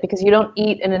it, because you don't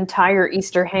eat an entire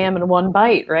Easter ham in one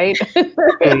bite, right?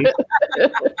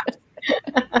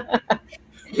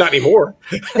 Not anymore.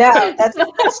 No, that's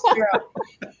true.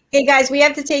 Hey, guys, we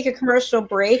have to take a commercial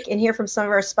break and hear from some of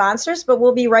our sponsors, but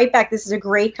we'll be right back. This is a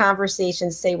great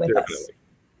conversation. Stay with us.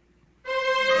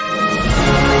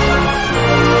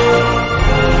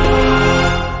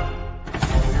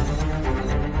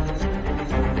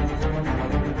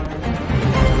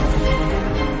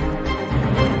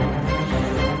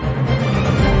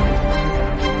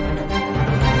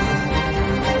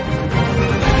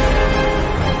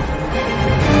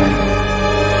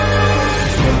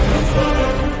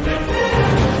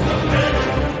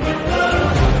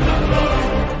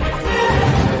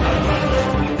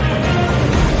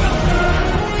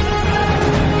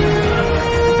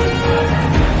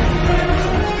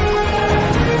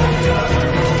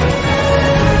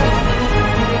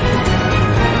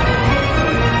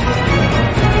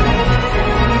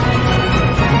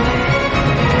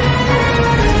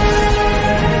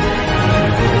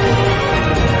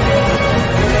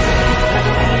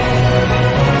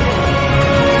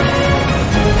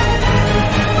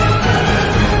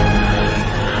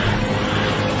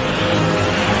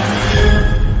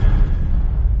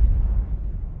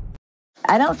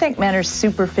 I don't think men are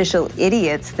superficial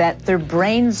idiots, that their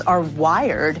brains are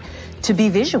wired to be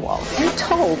visual. You're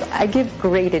told I give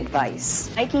great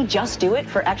advice. Nike Just Do It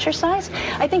for exercise,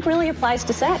 I think really applies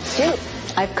to sex too.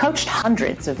 I've coached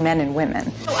hundreds of men and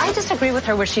women. So I disagree with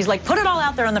her where she's like, put it all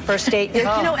out there on the first date. You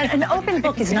know, an open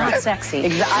book is not sexy.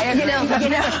 Exactly. You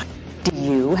know. Do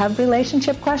you have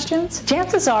relationship questions?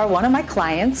 Chances are one of my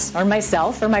clients or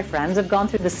myself or my friends have gone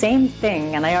through the same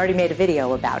thing, and I already made a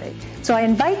video about it. So I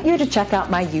invite you to check out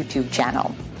my YouTube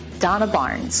channel, Donna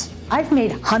Barnes. I've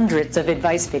made hundreds of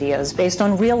advice videos based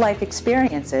on real-life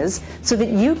experiences so that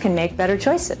you can make better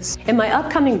choices. In my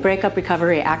upcoming Breakup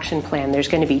Recovery Action Plan, there's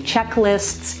going to be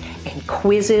checklists and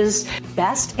quizzes.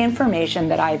 Best information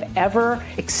that I've ever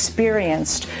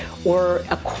experienced or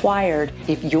acquired.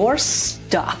 If you're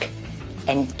stuck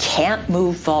and can't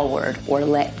move forward or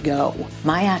let go,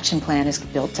 my action plan is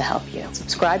built to help you.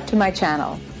 Subscribe to my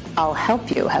channel. I'll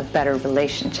help you have better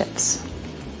relationships.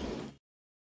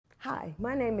 Hi,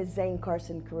 my name is Zane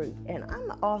Carson Carruth, and I'm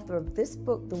the author of this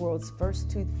book, The World's First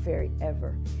Tooth Fairy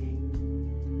Ever.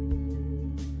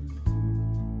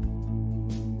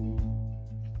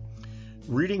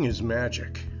 Reading is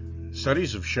magic.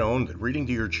 Studies have shown that reading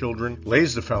to your children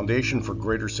lays the foundation for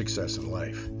greater success in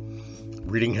life.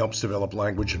 Reading helps develop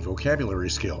language and vocabulary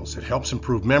skills. It helps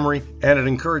improve memory, and it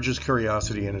encourages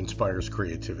curiosity and inspires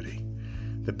creativity.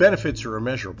 The benefits are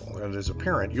immeasurable, and as a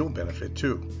parent, you'll benefit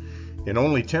too. In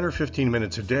only 10 or 15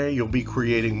 minutes a day, you'll be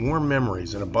creating more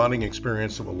memories and a bonding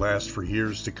experience that will last for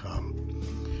years to come.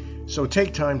 So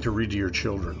take time to read to your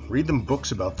children. Read them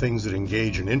books about things that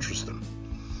engage and interest them.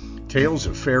 Tales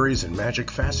of fairies and magic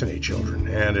fascinate children,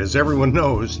 and as everyone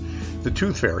knows, the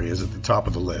Tooth Fairy is at the top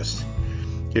of the list.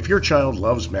 If your child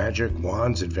loves magic,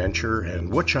 wands, adventure,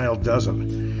 and what child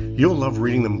doesn't, you'll love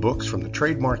reading them books from the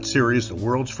trademarked series, The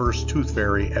World's First Tooth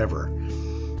Fairy Ever.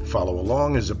 Follow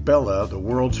along as Abella, the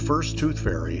world's first tooth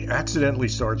fairy, accidentally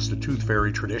starts the tooth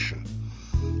fairy tradition.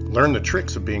 Learn the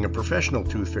tricks of being a professional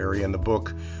tooth fairy in the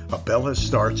book, Abella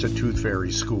Starts a Tooth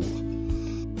Fairy School.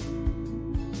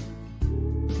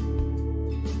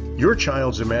 Your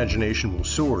child's imagination will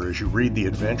soar as you read the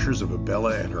adventures of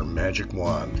Abella and her magic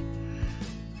wand.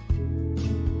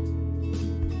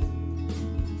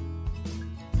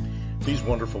 These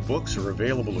wonderful books are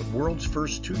available at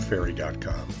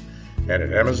worldsfirsttoothfairy.com and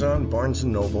at Amazon, Barnes &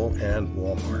 Noble, and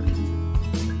Walmart.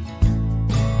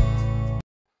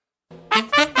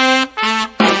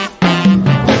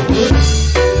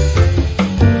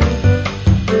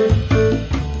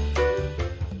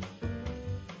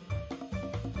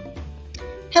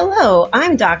 Hello,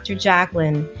 I'm Dr.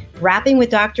 Jacalyn. Rapping with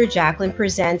Dr. Jacalyn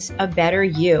presents A Better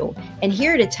You. And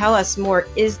here to tell us more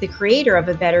is the creator of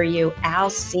A Better You, Al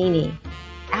Cini.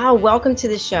 Al, welcome to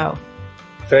the show.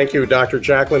 Thank you, Dr.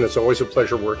 Jacalyn. It's always a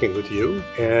pleasure working with you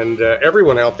and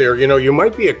everyone out there. You know, you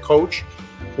might be a coach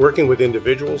working with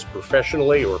individuals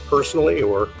professionally or personally,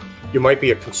 or you might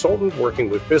be a consultant working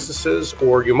with businesses,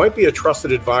 or you might be a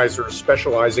trusted advisor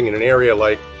specializing in an area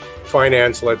like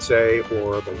finance, let's say,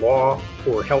 or the law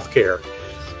or healthcare.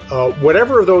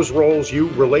 Whatever of those roles you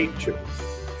relate to,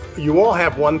 you all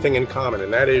have one thing in common,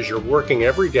 and that is you're working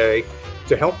every day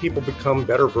to help people become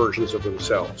better versions of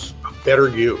themselves, a better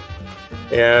you.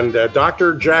 And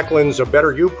Dr. Jacalyn's A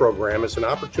Better You program is an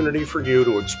opportunity for you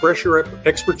to express your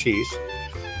expertise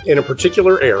in a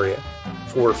particular area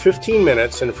for 15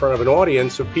 minutes in front of an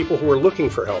audience of people who are looking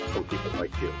for help from people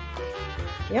like you.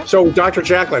 Yep. So, Dr.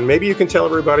 Jacalyn, maybe you can tell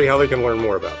everybody how they can learn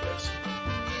more about this.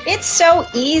 It's so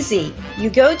easy. You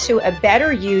go to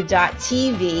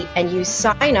abetteryou.tv and you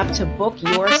sign up to book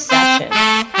your session.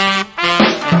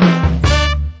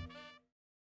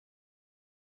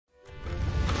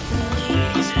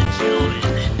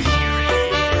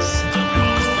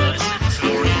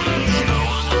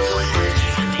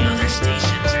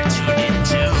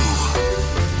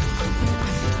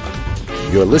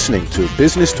 You're listening to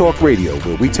Business Talk Radio,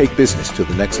 where we take business to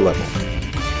the next level.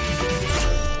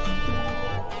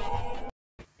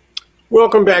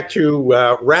 Welcome back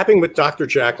to Rapping with Dr.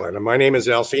 Jacalyn. My name is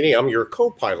Al Cini. I'm your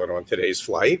co-pilot on today's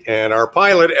flight. And our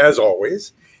pilot, as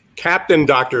always, Captain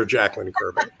Dr. Jacalyn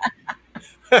Corbett.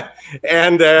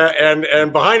 and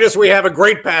behind us, we have a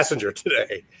great passenger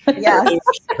today. Yes.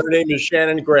 Her name is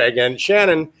Shannon Gregg. And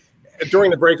Shannon,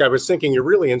 during the break, I was thinking you're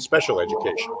really in special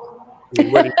education. I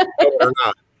mean, whether you know it or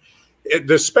not.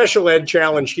 The special ed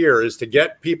challenge here is to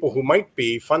get people who might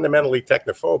be fundamentally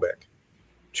technophobic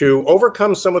to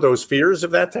overcome some of those fears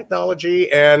of that technology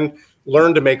and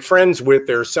learn to make friends with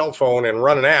their cell phone and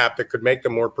run an app that could make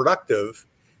them more productive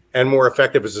and more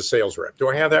effective as a sales rep. Do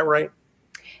I have that right?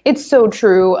 It's so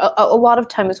true. A lot of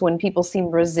times when people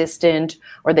seem resistant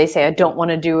or they say, I don't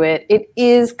want to do it, it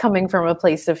is coming from a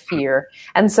place of fear.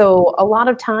 And so a lot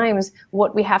of times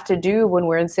what we have to do when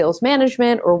we're in sales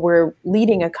management or we're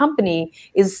leading a company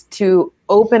is to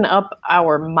open up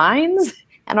our minds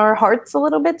and our hearts a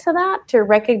little bit to that, to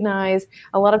recognize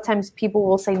a lot of times people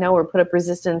will say no or put up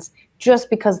resistance just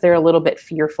because they're a little bit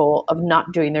fearful of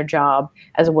not doing their job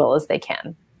as well as they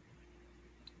can.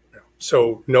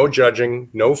 So no judging,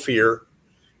 no fear,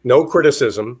 no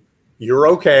criticism. You're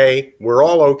okay. We're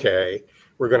all okay.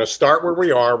 We're going to start where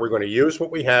we are. We're going to use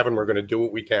what we have, and we're going to do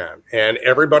what we can. And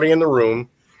everybody in the room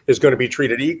is going to be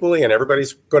treated equally, and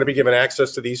everybody's going to be given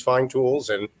access to these fine tools.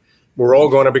 And we're all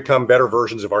going to become better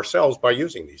versions of ourselves by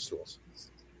using these tools.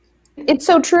 It's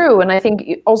so true. And I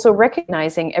think also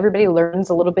recognizing everybody learns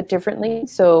a little bit differently.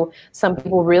 So some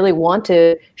people really want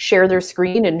to share their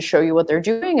screen and show you what they're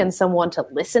doing, and some want to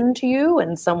listen to you,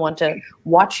 and some want to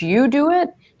watch you do it.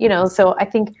 You know, so I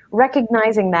think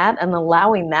recognizing that and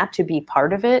allowing that to be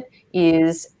part of it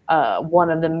is one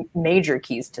of the major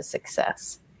keys to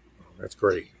success. That's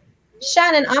great.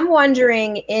 Shannon, I'm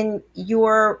wondering, in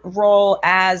your role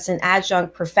as an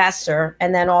adjunct professor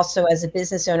and then also as a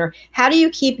business owner, how do you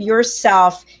keep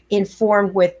yourself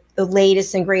informed with the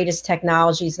latest and greatest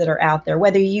technologies that are out there,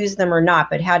 whether you use them or not,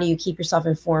 but how do you keep yourself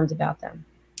informed about them?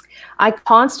 I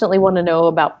constantly want to know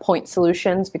about point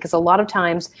solutions, because a lot of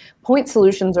times point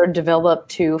solutions are developed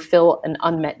to fill an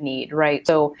unmet need, right?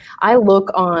 So I look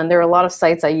on, there are a lot of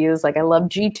sites I use, like I love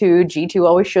G2. G2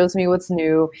 always shows me what's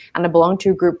new. And I belong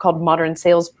to a group called Modern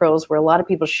Sales Pros, where a lot of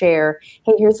people share,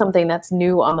 hey, here's something that's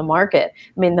new on the market.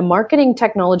 I mean, the marketing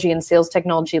technology and sales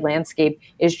technology landscape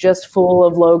is just full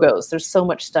of logos. There's so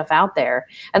much stuff out there.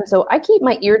 And so I keep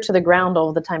my ear to the ground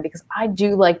all the time, because I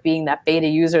do like being that beta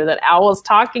user that Al was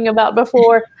talking about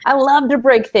before. I love to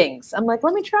break things. I'm like,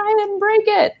 let me try it and break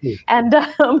it. And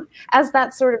as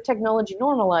that sort of technology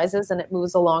normalizes and it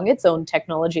moves along its own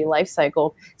technology life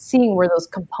cycle, seeing where those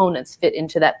components fit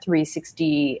into that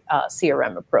 360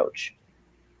 CRM approach.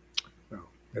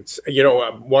 It's, you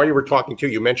know, while you were talking too,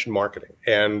 you mentioned marketing.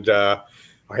 And I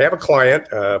have a client,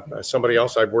 somebody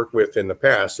else I've worked with in the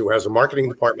past, who has a marketing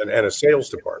department and a sales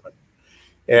department.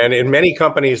 And in many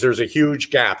companies, there's a huge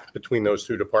gap between those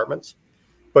two departments.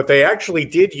 But they actually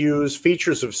did use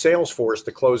features of Salesforce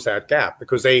to close that gap,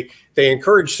 because they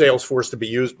encouraged Salesforce to be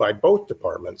used by both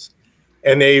departments.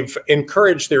 And they've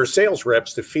encouraged their sales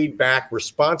reps to feed back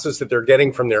responses that they're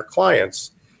getting from their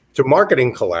clients to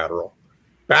marketing collateral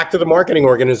back to the marketing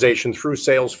organization through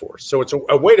Salesforce. So it's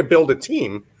a way to build a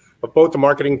team of both the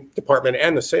marketing department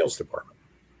and the sales department.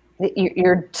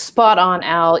 You're spot on,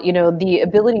 Al. You know, the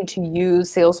ability to use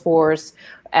Salesforce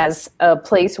as a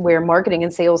place where marketing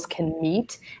and sales can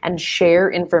meet and share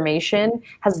information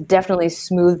has definitely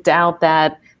smoothed out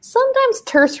that sometimes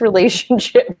terse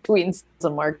relationship between sales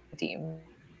and marketing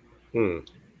team.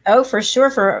 Oh, for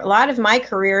sure. For a lot of my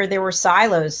career, there were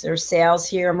silos. There's sales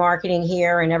here, marketing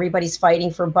here, and everybody's fighting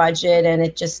for budget, and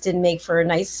it just didn't make for a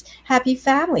nice, happy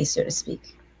family, so to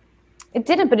speak. It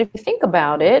didn't, but if you think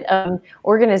about it,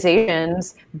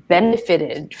 organizations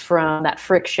benefited from that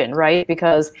friction, right?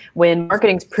 Because when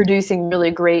marketing's producing really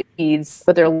great leads,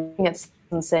 but they're looking at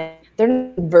and saying they're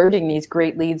not converting these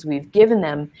great leads we've given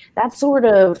them, that sort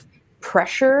of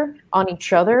pressure on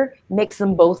each other makes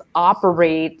them both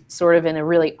operate sort of in a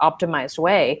really optimized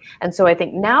way. And so I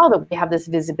think now that we have this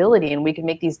visibility and we can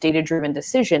make these data-driven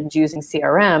decisions using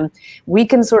CRM, we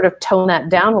can sort of tone that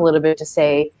down a little bit to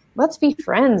say, let's be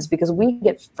friends, because we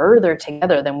get further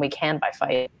together than we can by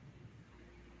fighting.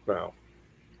 Well,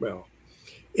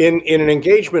 in an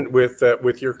engagement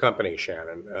with your company,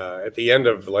 Shannon, at the end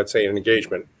of, let's say, an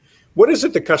engagement, what is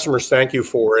it that customers thank you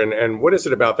for, and what is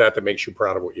it about that makes you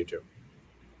proud of what you do?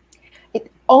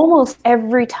 Almost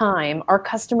every time our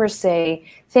customers say,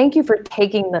 thank you for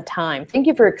taking the time. Thank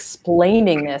you for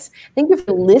explaining this. Thank you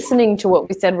for listening to what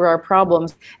we said were our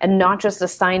problems and not just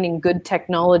assigning good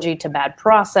technology to bad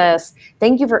process.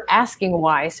 Thank you for asking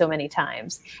why so many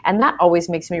times. And that always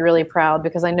makes me really proud,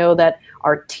 because I know that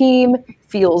our team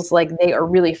feels like they are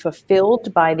really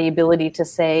fulfilled by the ability to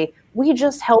say, we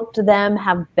just helped them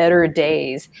have better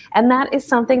days. And that is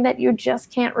something that you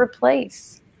just can't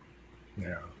replace.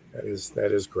 Yeah.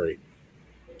 That is great.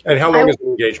 And how long is the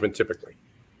engagement typically?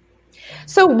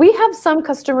 So we have some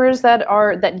customers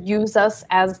that use us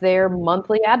as their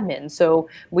monthly admin. So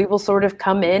we will sort of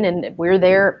come in and we're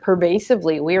there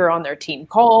pervasively. We are on their team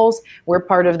calls. We're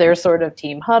part of their sort of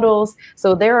team huddles.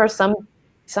 So there are some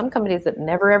companies that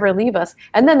never ever leave us.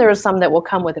 And then there are some that will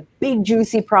come with a big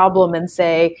juicy problem and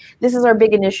say, this is our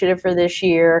big initiative for this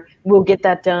year. We'll get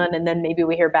that done. And then maybe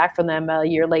we hear back from them a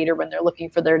year later when they're looking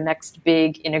for their next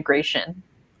big integration.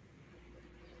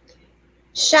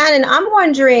 Shannon, I'm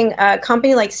wondering, a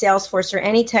company like Salesforce or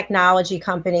any technology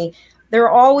company, there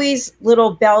are always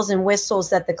little bells and whistles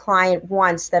that the client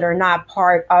wants that are not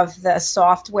part of the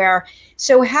software.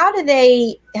 So how does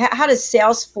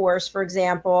Salesforce, for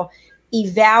example,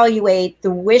 evaluate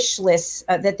the wish lists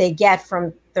that they get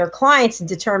from their clients and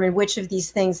determine which of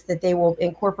these things that they will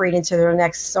incorporate into their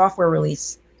next software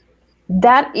release?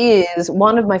 That is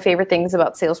one of my favorite things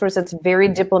about Salesforce. It's very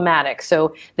diplomatic.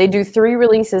 So they do 3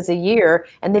 releases a year,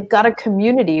 and they've got a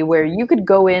community where you could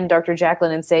go in, Dr.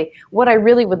 Jacalyn, and say, what I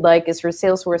really would like is for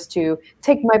Salesforce to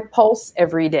take my pulse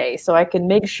every day so I can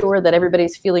make sure that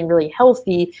everybody's feeling really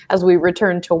healthy as we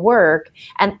return to work.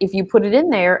 And if you put it in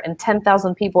there and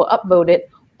 10,000 people upvote it,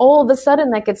 all of a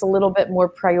sudden that gets a little bit more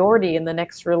priority in the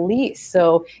next release.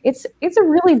 So it's a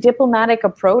really diplomatic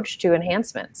approach to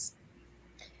enhancements.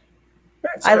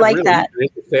 I like really, that.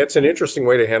 That's an interesting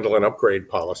way to handle an upgrade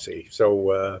policy.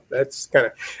 So that's kind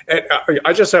of, and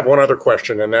I just have one other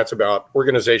question, and that's about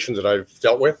organizations that I've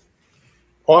dealt with.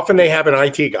 Often they have an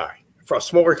IT guy. For a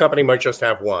smaller company might just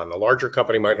have one. A larger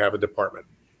company might have a department.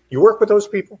 You work with those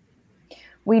people?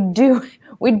 We do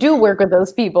work with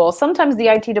those people. Sometimes the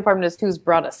IT department is who's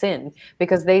brought us in,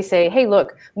 because they say, hey,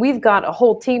 look, we've got a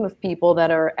whole team of people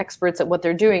that are experts at what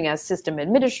they're doing as system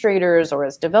administrators or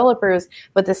as developers.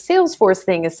 But the Salesforce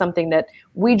thing is something that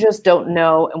we just don't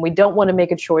know, and we don't want to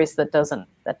make a choice that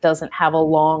doesn't have a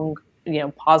long,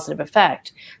 positive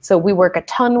effect. So we work a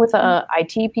ton with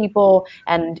IT people,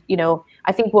 and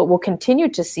I think what we'll continue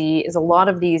to see is a lot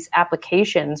of these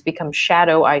applications become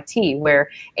shadow IT, where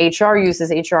HR uses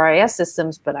HRIS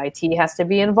systems, but IT has to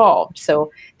be involved.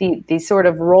 So the sort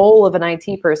of role of an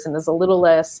IT person is a little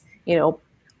less,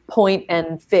 point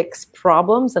and fix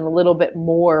problems, and a little bit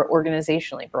more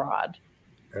organizationally broad.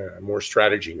 More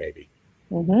strategy, maybe.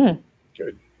 Mm-hmm.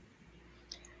 Good.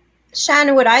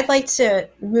 Shannon, what I'd like to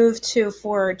move to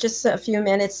for just a few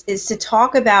minutes is to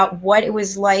talk about what it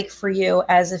was like for you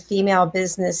as a female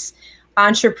business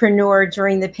entrepreneur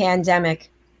during the pandemic.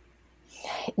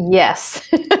 Yes.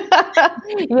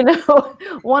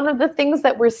 One of the things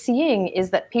that we're seeing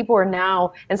is that people are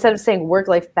now, instead of saying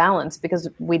work-life balance, because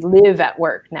we live at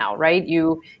work now, right?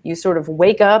 You sort of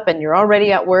wake up and you're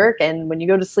already at work, and when you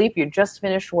go to sleep, you just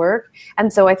finished work.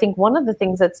 And so I think one of the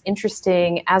things that's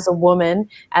interesting as a woman,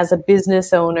 as a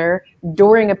business owner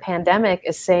during a pandemic,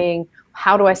 is saying,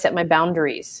 how do I set my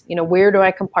boundaries? Where do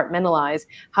I compartmentalize?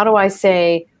 How do I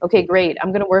say, okay, great,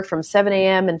 I'm going to work from 7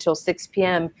 a.m. until 6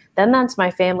 p.m. Then that's my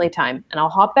family time, and I'll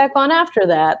hop back on after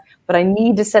that, but I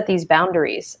need to set these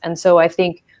boundaries. And so I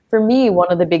think for me, one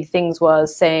of the big things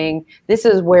was saying, this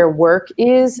is where work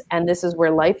is, and this is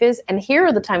where life is, and here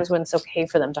are the times when it's okay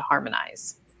for them to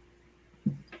harmonize.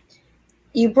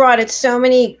 You brought it so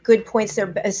many good points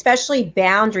there, especially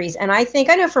boundaries. And I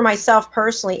know for myself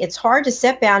personally, it's hard to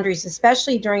set boundaries,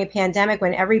 especially during a pandemic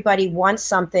when everybody wants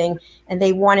something and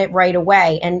they want it right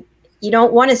away. And you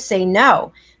don't want to say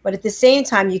no, but at the same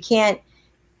time, you can't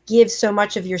give so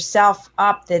much of yourself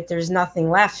up that there's nothing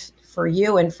left for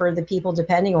you and for the people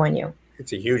depending on you.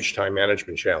 It's a huge time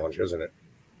management challenge, isn't it?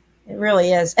 It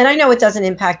really is. And I know it doesn't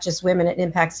impact just women, it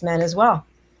impacts men as well.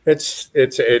 It's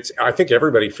I think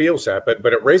everybody feels that, but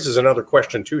it raises another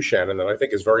question too, Shannon, that I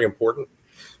think is very important.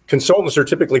 Consultants are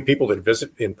typically people that visit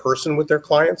in person with their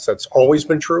clients. That's always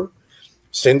been true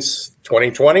since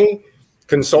 2020.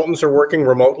 Consultants are working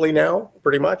remotely now,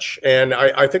 pretty much. And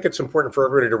I think it's important for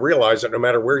everybody to realize that no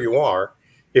matter where you are,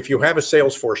 if you have a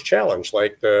Salesforce challenge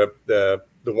like the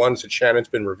ones that Shannon's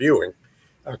been reviewing,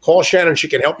 call Shannon. She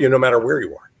can help you no matter where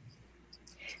you are.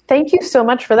 Thank you so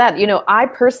much for that. I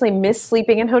personally miss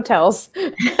sleeping in hotels.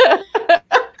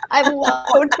 I love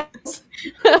hotels.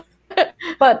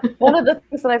 But one of the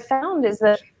things that I found is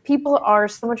that people are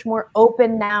so much more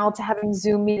open now to having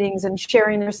Zoom meetings and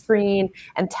sharing their screen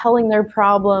and telling their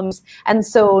problems. And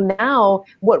so now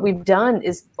what we've done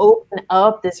is open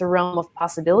up this realm of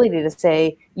possibility to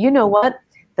say, you know what?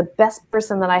 The best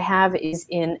person that I have is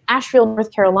in Asheville,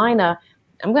 North Carolina.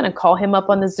 I'm going to call him up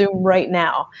on the Zoom right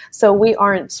now. So we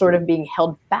aren't sort of being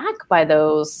held back by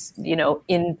those,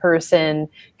 in-person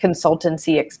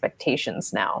consultancy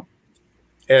expectations now.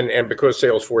 And because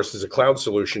Salesforce is a cloud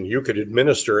solution, you could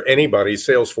administer anybody's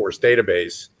Salesforce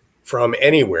database from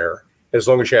anywhere as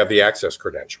long as you have the access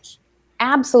credentials.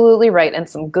 Absolutely right. And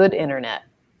some good internet.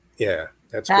 Yeah,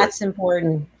 that's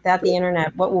important. Without the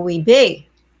internet, what will we be?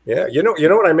 Yeah, you know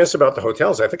what I miss about the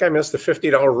hotels? I think I miss the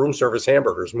 $50 room service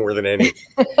hamburgers more than any.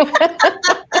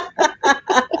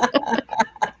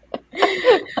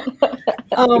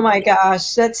 Oh my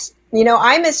gosh, that's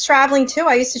I miss traveling too.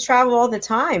 I used to travel all the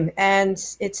time, and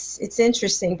it's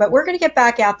interesting. But we're going to get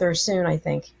back out there soon, I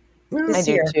think. I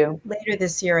do too. Later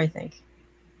this year, I think.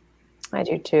 I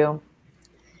do too.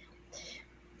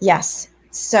 Yes.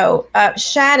 So,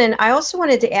 Shannon, I also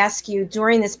wanted to ask you,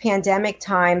 during this pandemic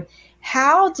time,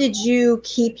 how did you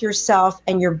keep yourself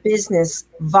and your business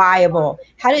viable?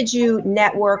 How did you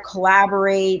network,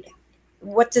 collaborate?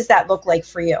 What does that look like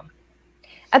for you?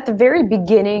 At the very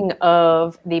beginning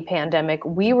of the pandemic,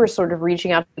 we were sort of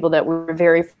reaching out to people that we were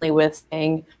very friendly with,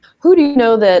 saying, who do you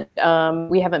know that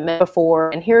we haven't met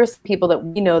before? And here's people that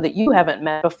we know that you haven't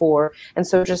met before. And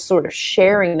so just sort of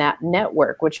sharing that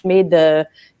network, which made the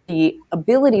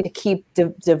ability to keep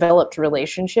developed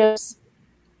relationships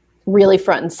really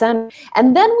front and center.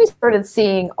 And then we started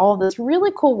seeing all this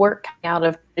really cool work coming out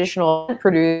of traditional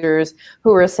producers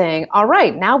who are saying, all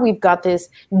right, now we've got this,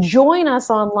 join us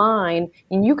online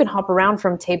and you can hop around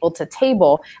from table to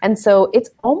table. And so it's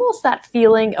almost that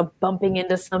feeling of bumping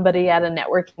into somebody at a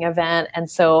networking event.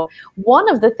 And so one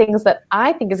of the things that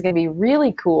I think is going to be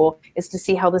really cool is to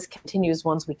see how this continues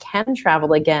once we can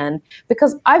travel again,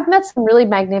 because I've met some really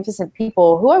magnificent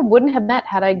people who I wouldn't have met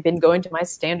had I been going to my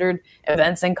standard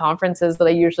events and conferences that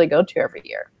I usually go to every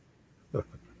year.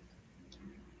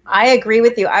 I agree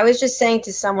with you. I was just saying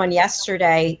to someone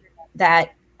yesterday that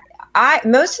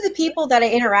most of the people that I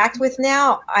interact with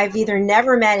now, I've either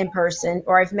never met in person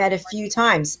or I've met a few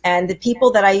times. And the people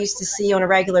that I used to see on a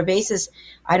regular basis,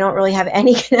 I don't really have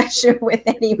any connection with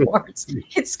anymore.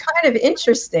 It's kind of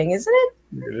interesting, isn't it?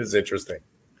 It is interesting.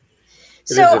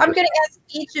 So I'm going to ask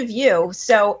each of you.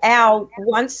 So Al,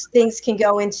 once things can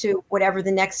go into whatever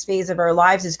the next phase of our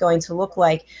lives is going to look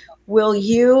like, will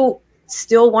you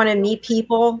still want to meet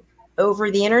people over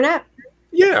the internet?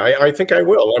 Yeah, I think I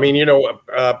will. I mean, you know,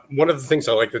 one of the things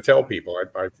I like to tell people,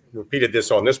 I've repeated this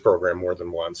on this program more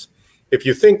than once. If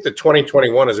you think that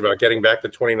 2021 is about getting back to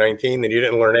 2019, then you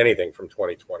didn't learn anything from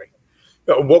 2020.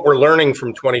 What we're learning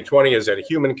from 2020 is that a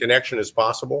human connection is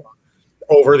possible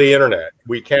over the internet.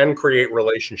 We can create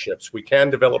relationships. We can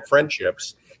develop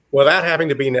friendships without having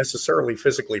to be necessarily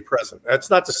physically present. That's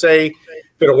not to say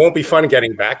that it won't be fun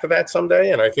getting back to that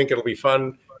someday. And I think it'll be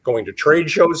fun going to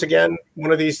trade shows again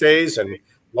one of these days and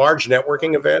large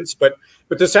networking events. But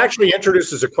this actually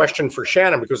introduces a question for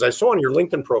Shannon, because I saw on your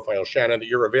LinkedIn profile, Shannon, that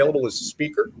you're available as a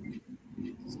speaker.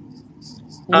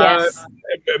 Yes.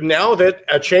 Now that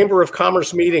a Chamber of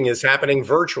Commerce meeting is happening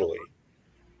virtually,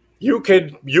 you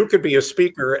could be a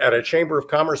speaker at a Chamber of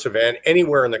Commerce event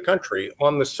anywhere in the country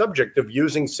on the subject of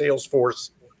using Salesforce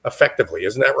effectively.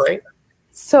 Isn't that right?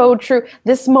 So true.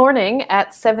 This morning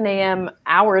at 7 a.m.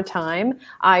 our time,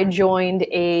 I joined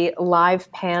a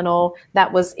live panel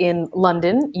that was in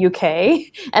London, UK.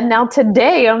 And now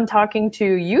today I'm talking to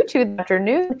you two this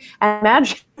afternoon. And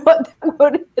imagine what that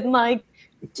would have been like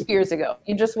 2 years ago.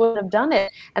 You just wouldn't have done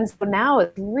it. And so now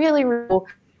it's really, really cool.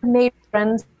 I made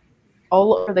friends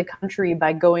all over the country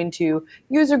by going to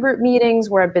user group meetings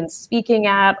where I've been speaking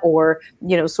at, or,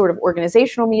 you know, sort of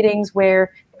organizational meetings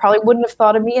where probably wouldn't have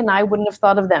thought of me and I wouldn't have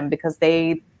thought of them, because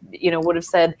they, you know, would have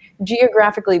said,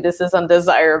 geographically, this is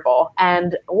undesirable.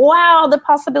 And wow, the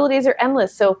possibilities are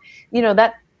endless. So, you know,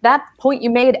 that point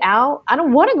you made, Al, I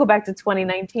don't want to go back to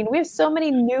 2019. We have so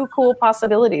many new cool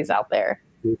possibilities out there.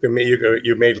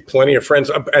 You made plenty of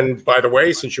friends. And by the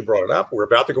way, since you brought it up, we're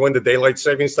about to go into daylight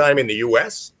savings time in the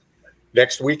US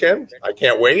next weekend. I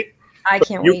can't wait. I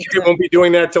can't wait. UK won't be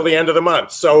doing that till the end of the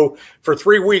month. So for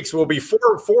 3 weeks, we'll be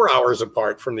four hours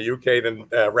apart from the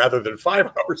UK rather than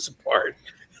 5 hours apart.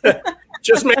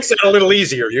 Just makes it a little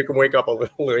easier. You can wake up a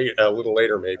little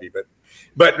later maybe,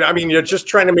 but I mean, you're just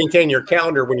trying to maintain your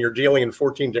calendar when you're dealing in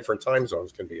 14 different time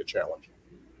zones can be a challenge.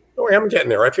 Oh, I'm getting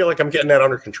there. I feel like I'm getting that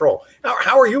under control.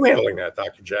 How are you handling that,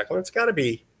 Dr. Jacalyn? It's got to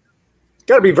be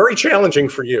very challenging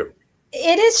for you.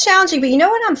 It is challenging, but you know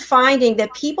what I'm finding?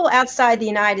 That people outside the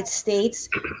United States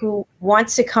who want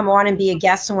to come on and be a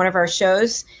guest on one of our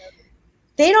shows,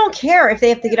 they don't care if they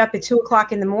have to get up at 2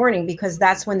 o'clock in the morning, because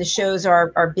that's when the shows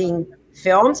are being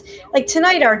filmed. Like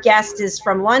tonight, our guest is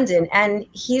from London, and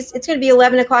it's going to be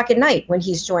 11 o'clock at night when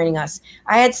he's joining us.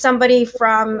 I had somebody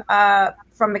from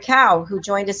Macau who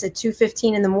joined us at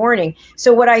 2:15 in the morning.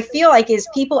 So what I feel like is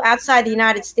people outside the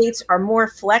United States are more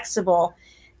flexible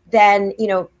than, you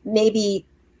know, maybe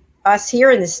us here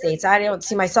in the States. I don't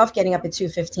see myself getting up at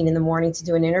 2:15 in the morning to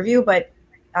do an interview, but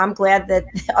I'm glad that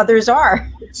others are.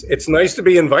 It's nice to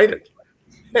be invited.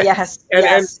 Yes. And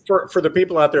yes. for the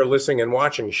people out there listening and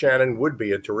watching, Shannon would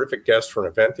be a terrific guest for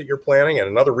an event that you're planning. And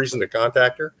another reason to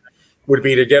contact her would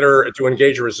be to get her to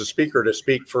engage her as a speaker, to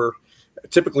speak for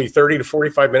typically 30 to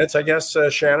 45 minutes, I guess,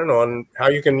 Shannon, on how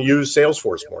you can use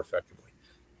Salesforce more effectively.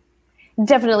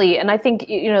 Definitely. And I think,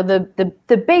 the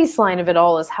baseline of it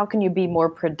all is how can you be more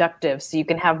productive so you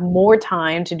can have more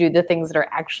time to do the things that are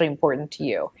actually important to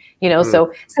you?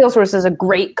 So Salesforce is a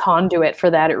great conduit for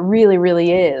that. It really,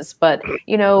 really is. But,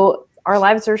 our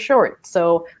lives are short.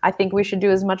 So I think we should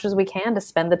do as much as we can to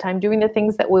spend the time doing the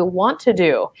things that we want to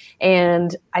do.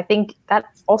 And I think that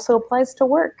also applies to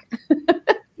work.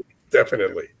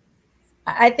 Definitely.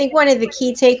 I think one of the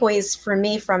key takeaways for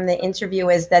me from the interview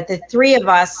is that the three of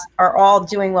us are all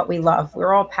doing what we love.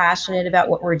 We're all passionate about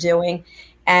what we're doing.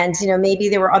 And, maybe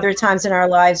there were other times in our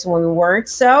lives when we weren't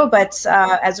so, but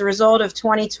as a result of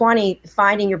 2020,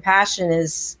 finding your passion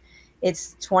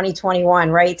it's 2021,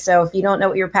 right? So if you don't know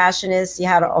what your passion is, you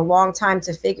had a long time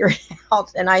to figure it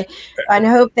out. And I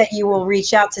hope that you will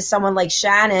reach out to someone like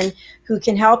Shannon who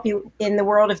can help you in the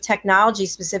world of technology,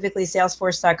 specifically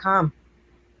Salesforce.com.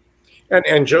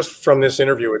 And just from this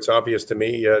interview, it's obvious to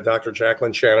me, Dr.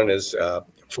 Jacalyn, Shannon is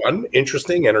fun,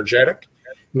 interesting, energetic,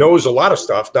 knows a lot of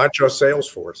stuff, not just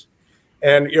Salesforce.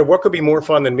 And what could be more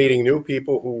fun than meeting new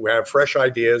people who have fresh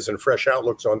ideas and fresh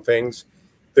outlooks on things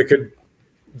that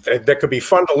could be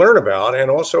fun to learn about and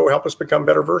also help us become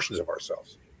better versions of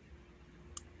ourselves.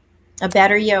 A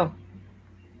better you.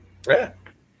 Yeah.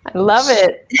 I love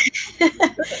it.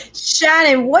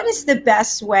 Shannon, what is the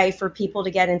best way for people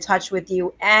to get in touch with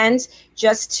you? And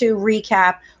just to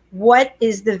recap, what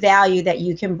is the value that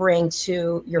you can bring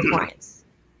to your clients?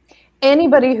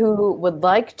 Anybody who would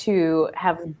like to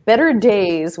have better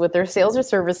days with their sales or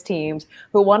service teams,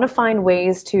 who want to find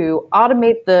ways to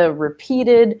automate the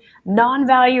repeated,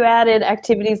 non-value added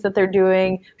activities that they're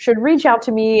doing, should reach out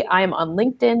to me. I am on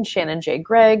LinkedIn, Shannon J.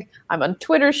 Gregg. I'm on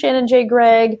Twitter, Shannon J.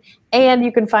 Gregg. And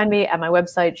you can find me at my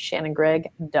website,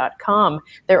 shannongregg.com.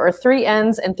 There are 3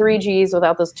 N's and 3 G's.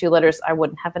 Without those 2 letters, I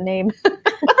wouldn't have a name.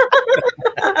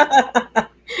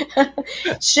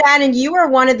 Shannon, you are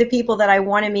one of the people that I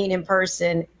want to meet in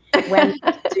person when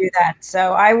you do that.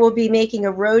 So I will be making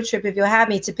a road trip, if you'll have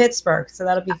me, to Pittsburgh. So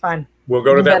that'll be fun. We'll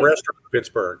go to that restaurant in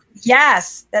Pittsburgh.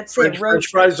 Yes, that's it. French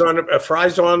fries on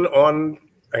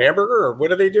a hamburger, or what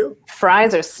do they do?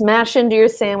 Fries are smashed into your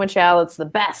sandwich, Al. It's the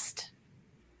best.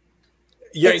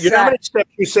 Yeah, you know how many steps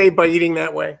you save by eating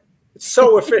that way? It's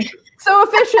so efficient. So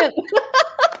efficient.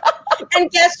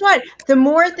 And guess what? The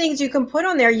more things you can put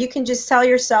on there, you can just tell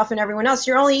yourself and everyone else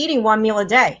you're only eating 1 meal a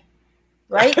day,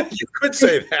 right? You could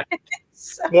say that.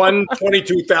 One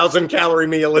 22,000 calorie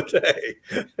meal a day.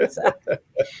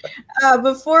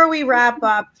 Before we wrap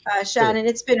up, Shannon,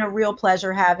 it's been a real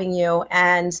pleasure having you,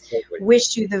 and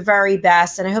wish you the very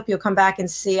best. And I hope you'll come back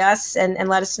and see us and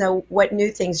let us know what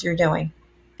new things you're doing.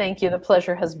 Thank you. The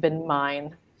pleasure has been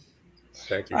mine.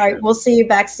 Thank you. All right, we'll see you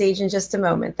backstage in just a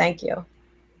moment. Thank you.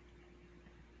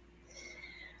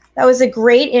 That was a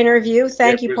great interview.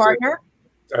 Thank you, partner.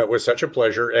 It was such a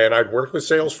pleasure. And I've worked with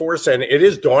Salesforce, and it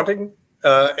is daunting,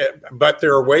 but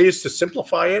there are ways to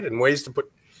simplify it and ways to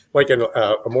put like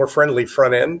a more friendly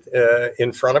front end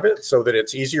in front of it so that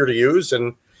it's easier to use.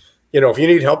 And, if you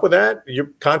need help with that,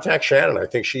 you contact Shannon. I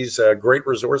think she's a great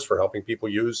resource for helping people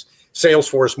use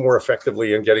Salesforce more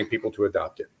effectively and getting people to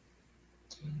adopt it.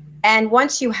 And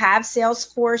once you have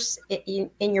Salesforce in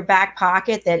your back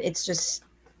pocket, that it's just,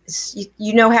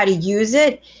 you know how to use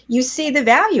it, you see the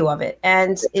value of it,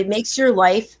 and it makes your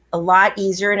life a lot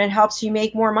easier, and it helps you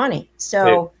make more money.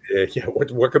 So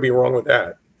what could be wrong with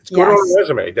that? It's good on a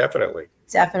resume, definitely.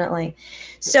 Definitely.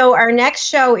 So our next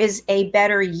show is A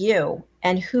Better You,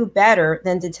 and who better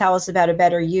than to tell us about a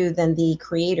better you than the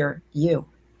creator, you.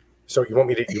 So you want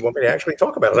me to actually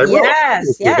talk about it? I will.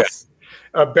 Yes.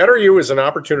 Better You is an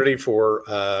opportunity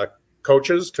for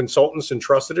coaches, consultants, and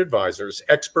trusted advisors,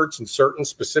 experts in certain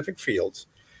specific fields,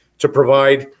 to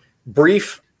provide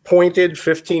brief, pointed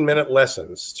 15-minute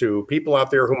lessons to people out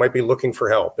there who might be looking for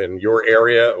help in your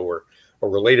area or a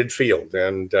related field.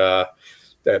 And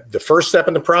that the first step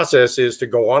in the process is to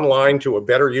go online to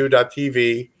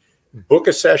abetteryou.tv, book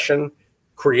a session,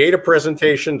 create a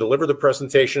presentation, deliver the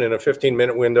presentation in a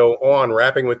 15-minute window on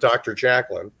Rapping with Dr.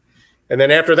 Jacalyn. And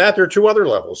then after that, there are 2 other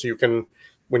levels. You can,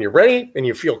 when you're ready and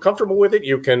you feel comfortable with it,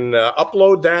 you can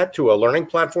upload that to a learning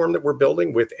platform that we're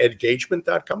building with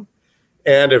edgagement.com.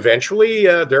 And eventually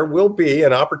there will be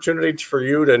an opportunity for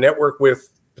you to network with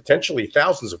potentially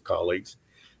thousands of colleagues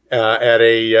at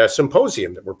a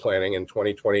symposium that we're planning in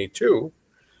 2022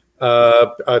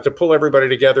 to pull everybody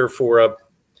together for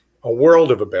a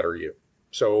world of a better you.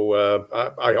 So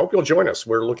I hope you'll join us.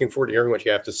 We're looking forward to hearing what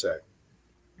you have to say.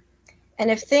 And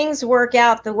if things work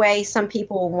out the way some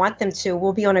people want them to,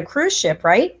 we'll be on a cruise ship,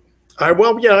 right? I'm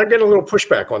getting a little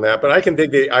pushback on that, but I can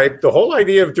dig the whole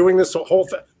idea of doing this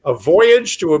a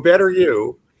voyage to a better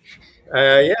you.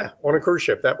 Yeah, on a cruise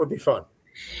ship. That would be fun.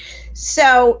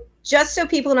 So just so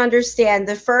people can understand,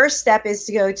 the first step is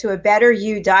to go to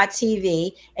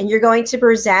abetteryou.tv, and you're going to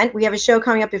present. We have a show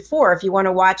coming up at 4 if you want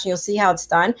to watch, and you'll see how it's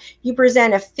done. You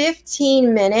present a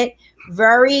 15-minute,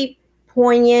 very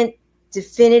poignant,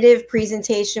 definitive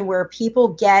presentation where people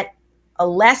get a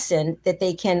lesson that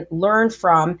they can learn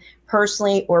from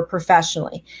personally or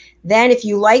professionally. Then if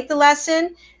you like the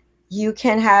lesson, you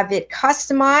can have it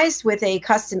customized with a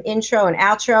custom intro and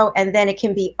outro, and then it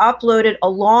can be uploaded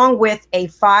along with a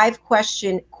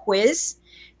 5-question quiz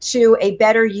to a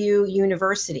Better You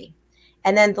University.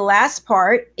 And then the last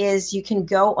part is you can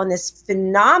go on this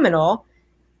phenomenal,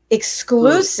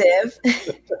 exclusive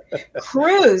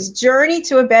cruise journey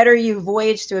to a Better You,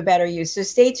 voyage to a Better You. So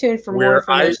stay tuned for more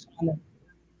information on it.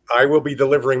 I will be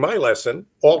delivering my lesson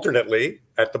alternately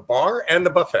at the bar and the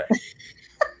buffet.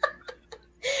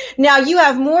 Now, you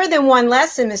have more than one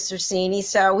lesson, Mr. Cini,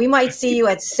 so we might see you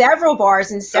at several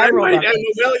bars and several buffets.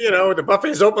 Well, you know, the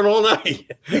buffet's open all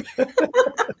night.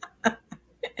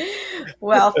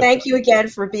 Well, thank you again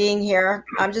for being here.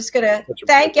 I'm just going to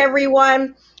thank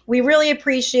everyone. We really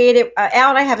appreciate it. Al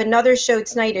and I have another show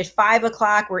tonight at 5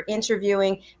 o'clock. We're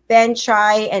interviewing Ben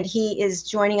Chai, and he is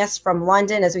joining us from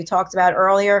London, as we talked about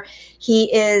earlier.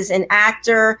 He is an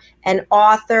actor, an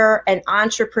author, an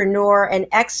entrepreneur, an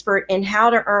expert in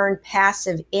how to earn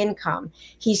passive income.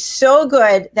 He's so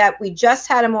good that we just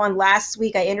had him on last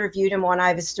week. I interviewed him on I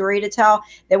Have a Story to Tell,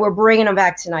 that we're bringing him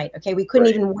back tonight. Okay, we couldn't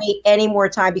even wait any more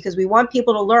time because we want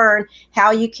people to learn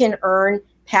how you can earn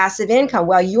passive income.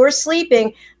 While you're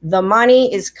sleeping, the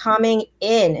money is coming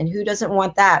in. And who doesn't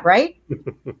want that, right?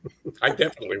 I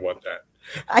definitely want that.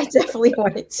 I definitely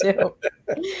want it too.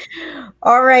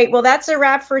 All right. Well, that's a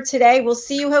wrap for today. We'll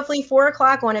see you hopefully 4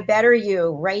 o'clock on A Better You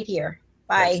right here.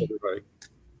 Bye. Thanks,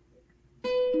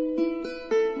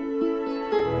 everybody.